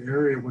Erie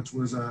area, which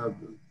was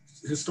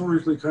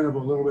historically kind of a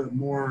little bit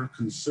more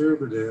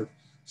conservative.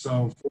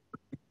 So,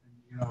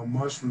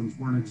 mushrooms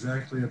weren't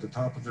exactly at the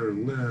top of their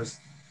list.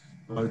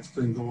 It's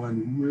been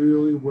going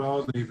really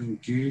well. They've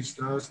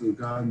engaged us. We've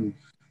gotten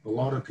a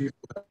lot of people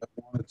that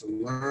wanted to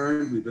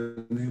learn. We've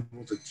been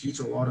able to teach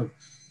a lot of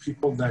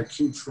people that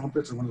king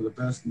trumpets are one of the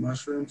best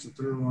mushrooms to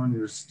throw on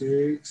your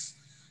steaks.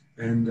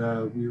 And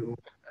we were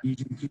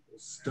eating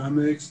people's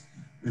stomachs.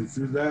 And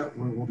through that,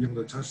 we'll be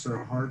able to touch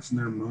their hearts and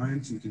their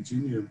minds and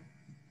continue.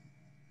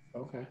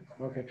 Okay.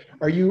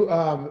 Are you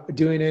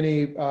doing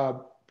any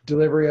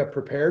delivery of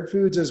prepared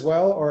foods as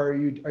well, or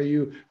are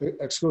you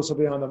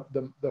exclusively on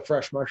the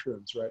fresh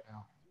mushrooms right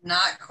now?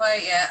 Not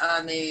quite yet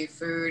on the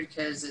food,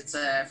 because it's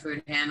a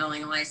food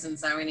handling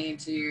license that we need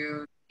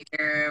to take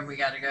care of. We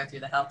got to go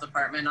through the health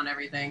department on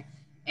everything.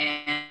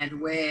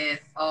 And with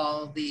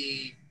all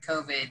the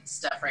COVID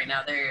stuff right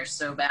now, they're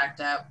so backed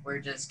up. We're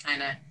just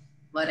kind of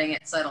letting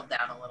it settle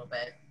down a little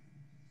bit.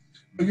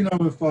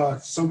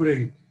 If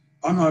somebody,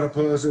 I'm not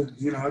opposed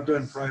to, I've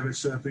done private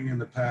chefing in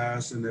the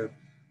past, and if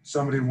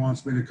somebody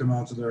wants me to come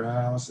out to their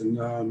house and,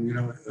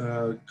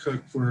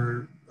 cook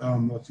for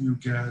a few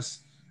guests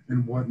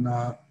and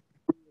whatnot,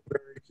 I'm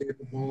very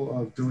capable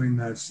of doing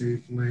that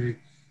safely.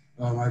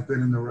 I've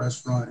been in the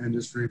restaurant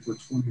industry for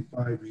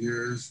 25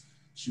 years.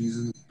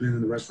 She's been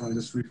in the restaurant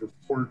industry for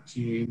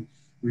 14.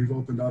 We've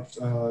opened up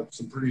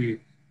some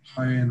pretty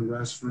high-end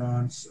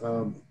restaurants.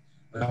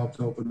 I helped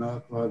open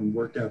up and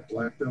worked at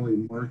Black Belly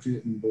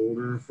Market in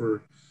Boulder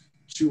for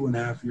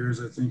 2.5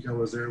 years. I think I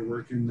was there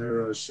working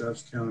their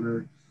chef's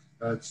counter.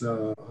 That's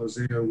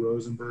Jose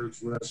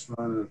Rosenberg's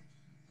restaurant.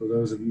 For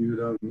those of you who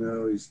don't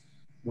know, he's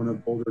one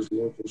of Boulder's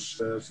local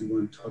chefs. He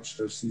won Top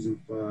Chef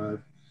Season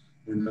 5.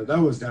 And that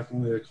was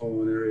definitely a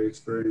culinary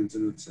experience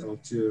in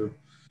itself too.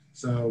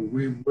 So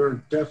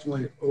we're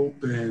definitely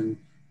open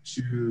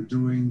to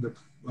doing the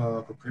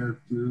prepared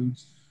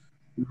foods.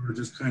 We were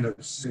just kind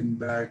of sitting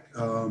back,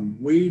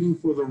 waiting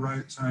for the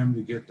right time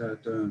to get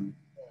that done.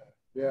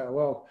 Yeah,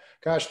 well,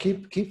 gosh,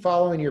 keep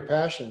following your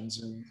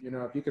passions, and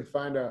if you can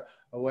find a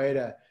way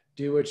to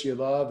do what you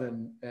love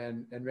and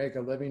make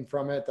a living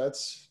from it,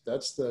 that's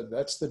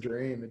the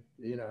dream.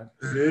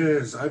 It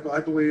is. I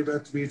believe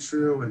that to be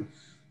true, and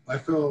I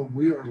feel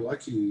we are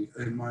lucky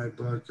in my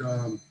book.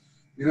 To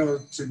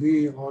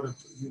me, a lot of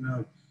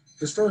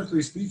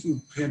historically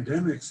speaking,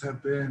 pandemics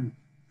have been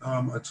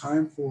a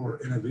time for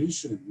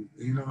innovation.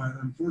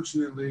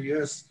 Unfortunately,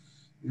 yes,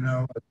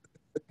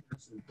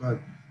 but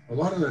a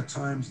lot of the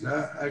times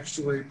that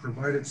actually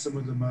provided some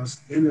of the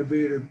most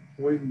innovative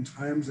point in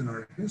times in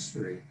our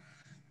history.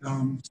 So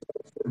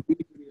for me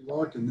to be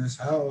locked in this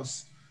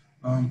house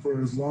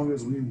for as long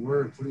as we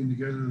were putting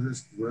together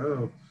this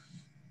grow,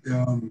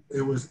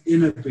 it was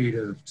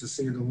innovative to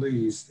say the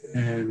least,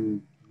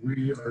 and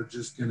we are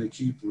just going to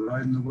keep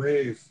riding the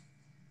wave.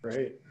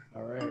 Great.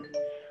 All right.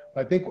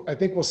 I think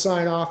we'll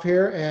sign off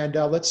here, and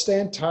let's stay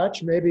in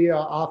touch. Maybe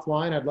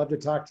offline. I'd love to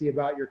talk to you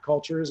about your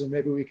cultures, and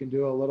maybe we can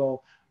do a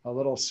little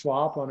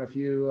swap on a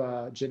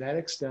few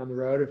genetics down the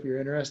road if you're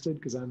interested.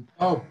 Because I'm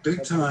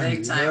big time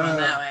on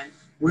that one.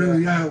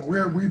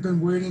 We've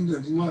been waiting to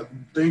look.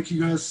 Thank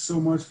you guys so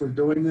much for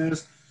doing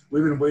this.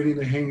 We've been waiting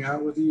to hang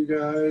out with you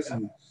guys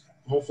and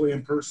hopefully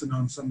in person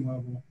on some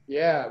level.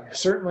 Yeah,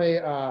 certainly.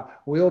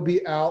 We'll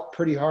be out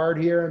pretty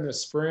hard here in the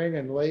spring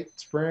and late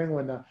spring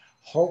when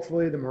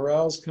hopefully the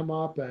morels come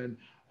up, and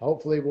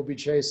hopefully we'll be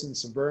chasing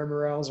some burn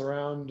morels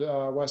around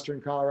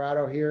western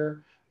Colorado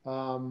here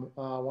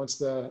once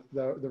the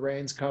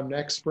rains come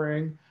next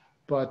spring.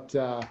 But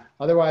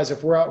otherwise,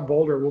 if we're out in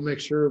Boulder, we'll make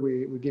sure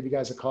we give you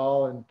guys a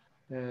call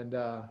and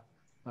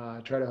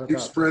try to hook Keep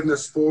up. spreading the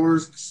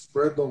spores,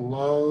 spread the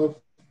love,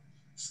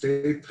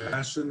 stay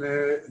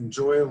passionate,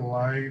 enjoy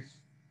life.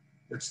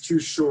 It's too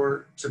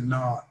short to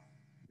not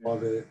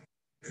love it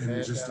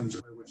and just enjoy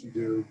what you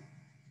do.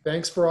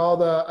 Thanks for all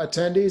the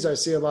attendees. I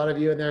see a lot of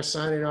you in there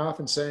signing off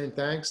and saying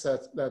thanks.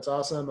 That's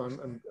awesome.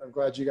 I'm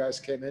glad you guys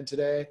came in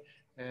today.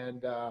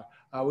 And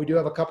we do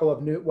have a couple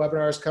of new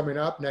webinars coming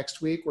up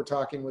next week. We're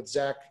talking with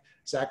Zach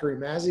Zachary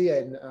Mazzi,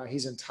 and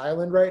he's in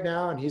Thailand right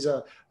now, and he's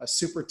a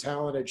super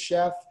talented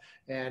chef,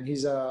 and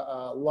he's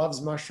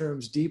loves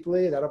mushrooms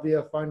deeply. That'll be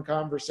a fun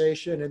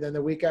conversation. And then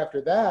the week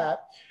after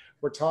that,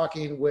 we're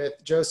talking with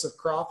Joseph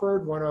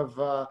Crawford, one of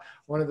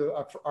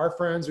our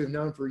friends we've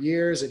known for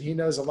years, and he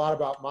knows a lot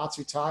about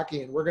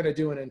matsutake, and we're going to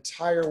do an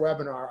entire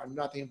webinar on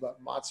nothing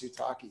but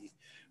matsutake,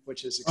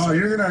 which is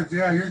exciting. You're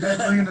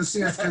definitely gonna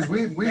see us, because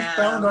we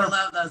found I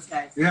love those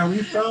guys. Yeah, we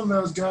found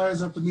those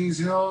guys up in these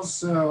hills,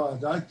 so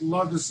I'd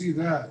love to see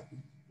that.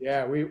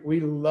 Yeah, we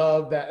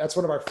love that. That's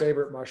one of our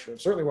favorite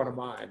mushrooms, certainly one of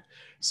mine.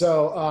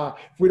 So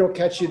if we don't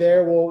catch you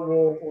there,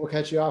 we'll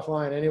catch you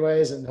offline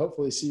anyways, and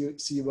hopefully see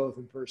you both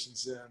in person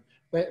soon.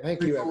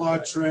 Thank you. Thanks a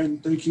lot,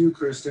 Trent. Thank you,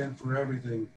 Kristen, for everything.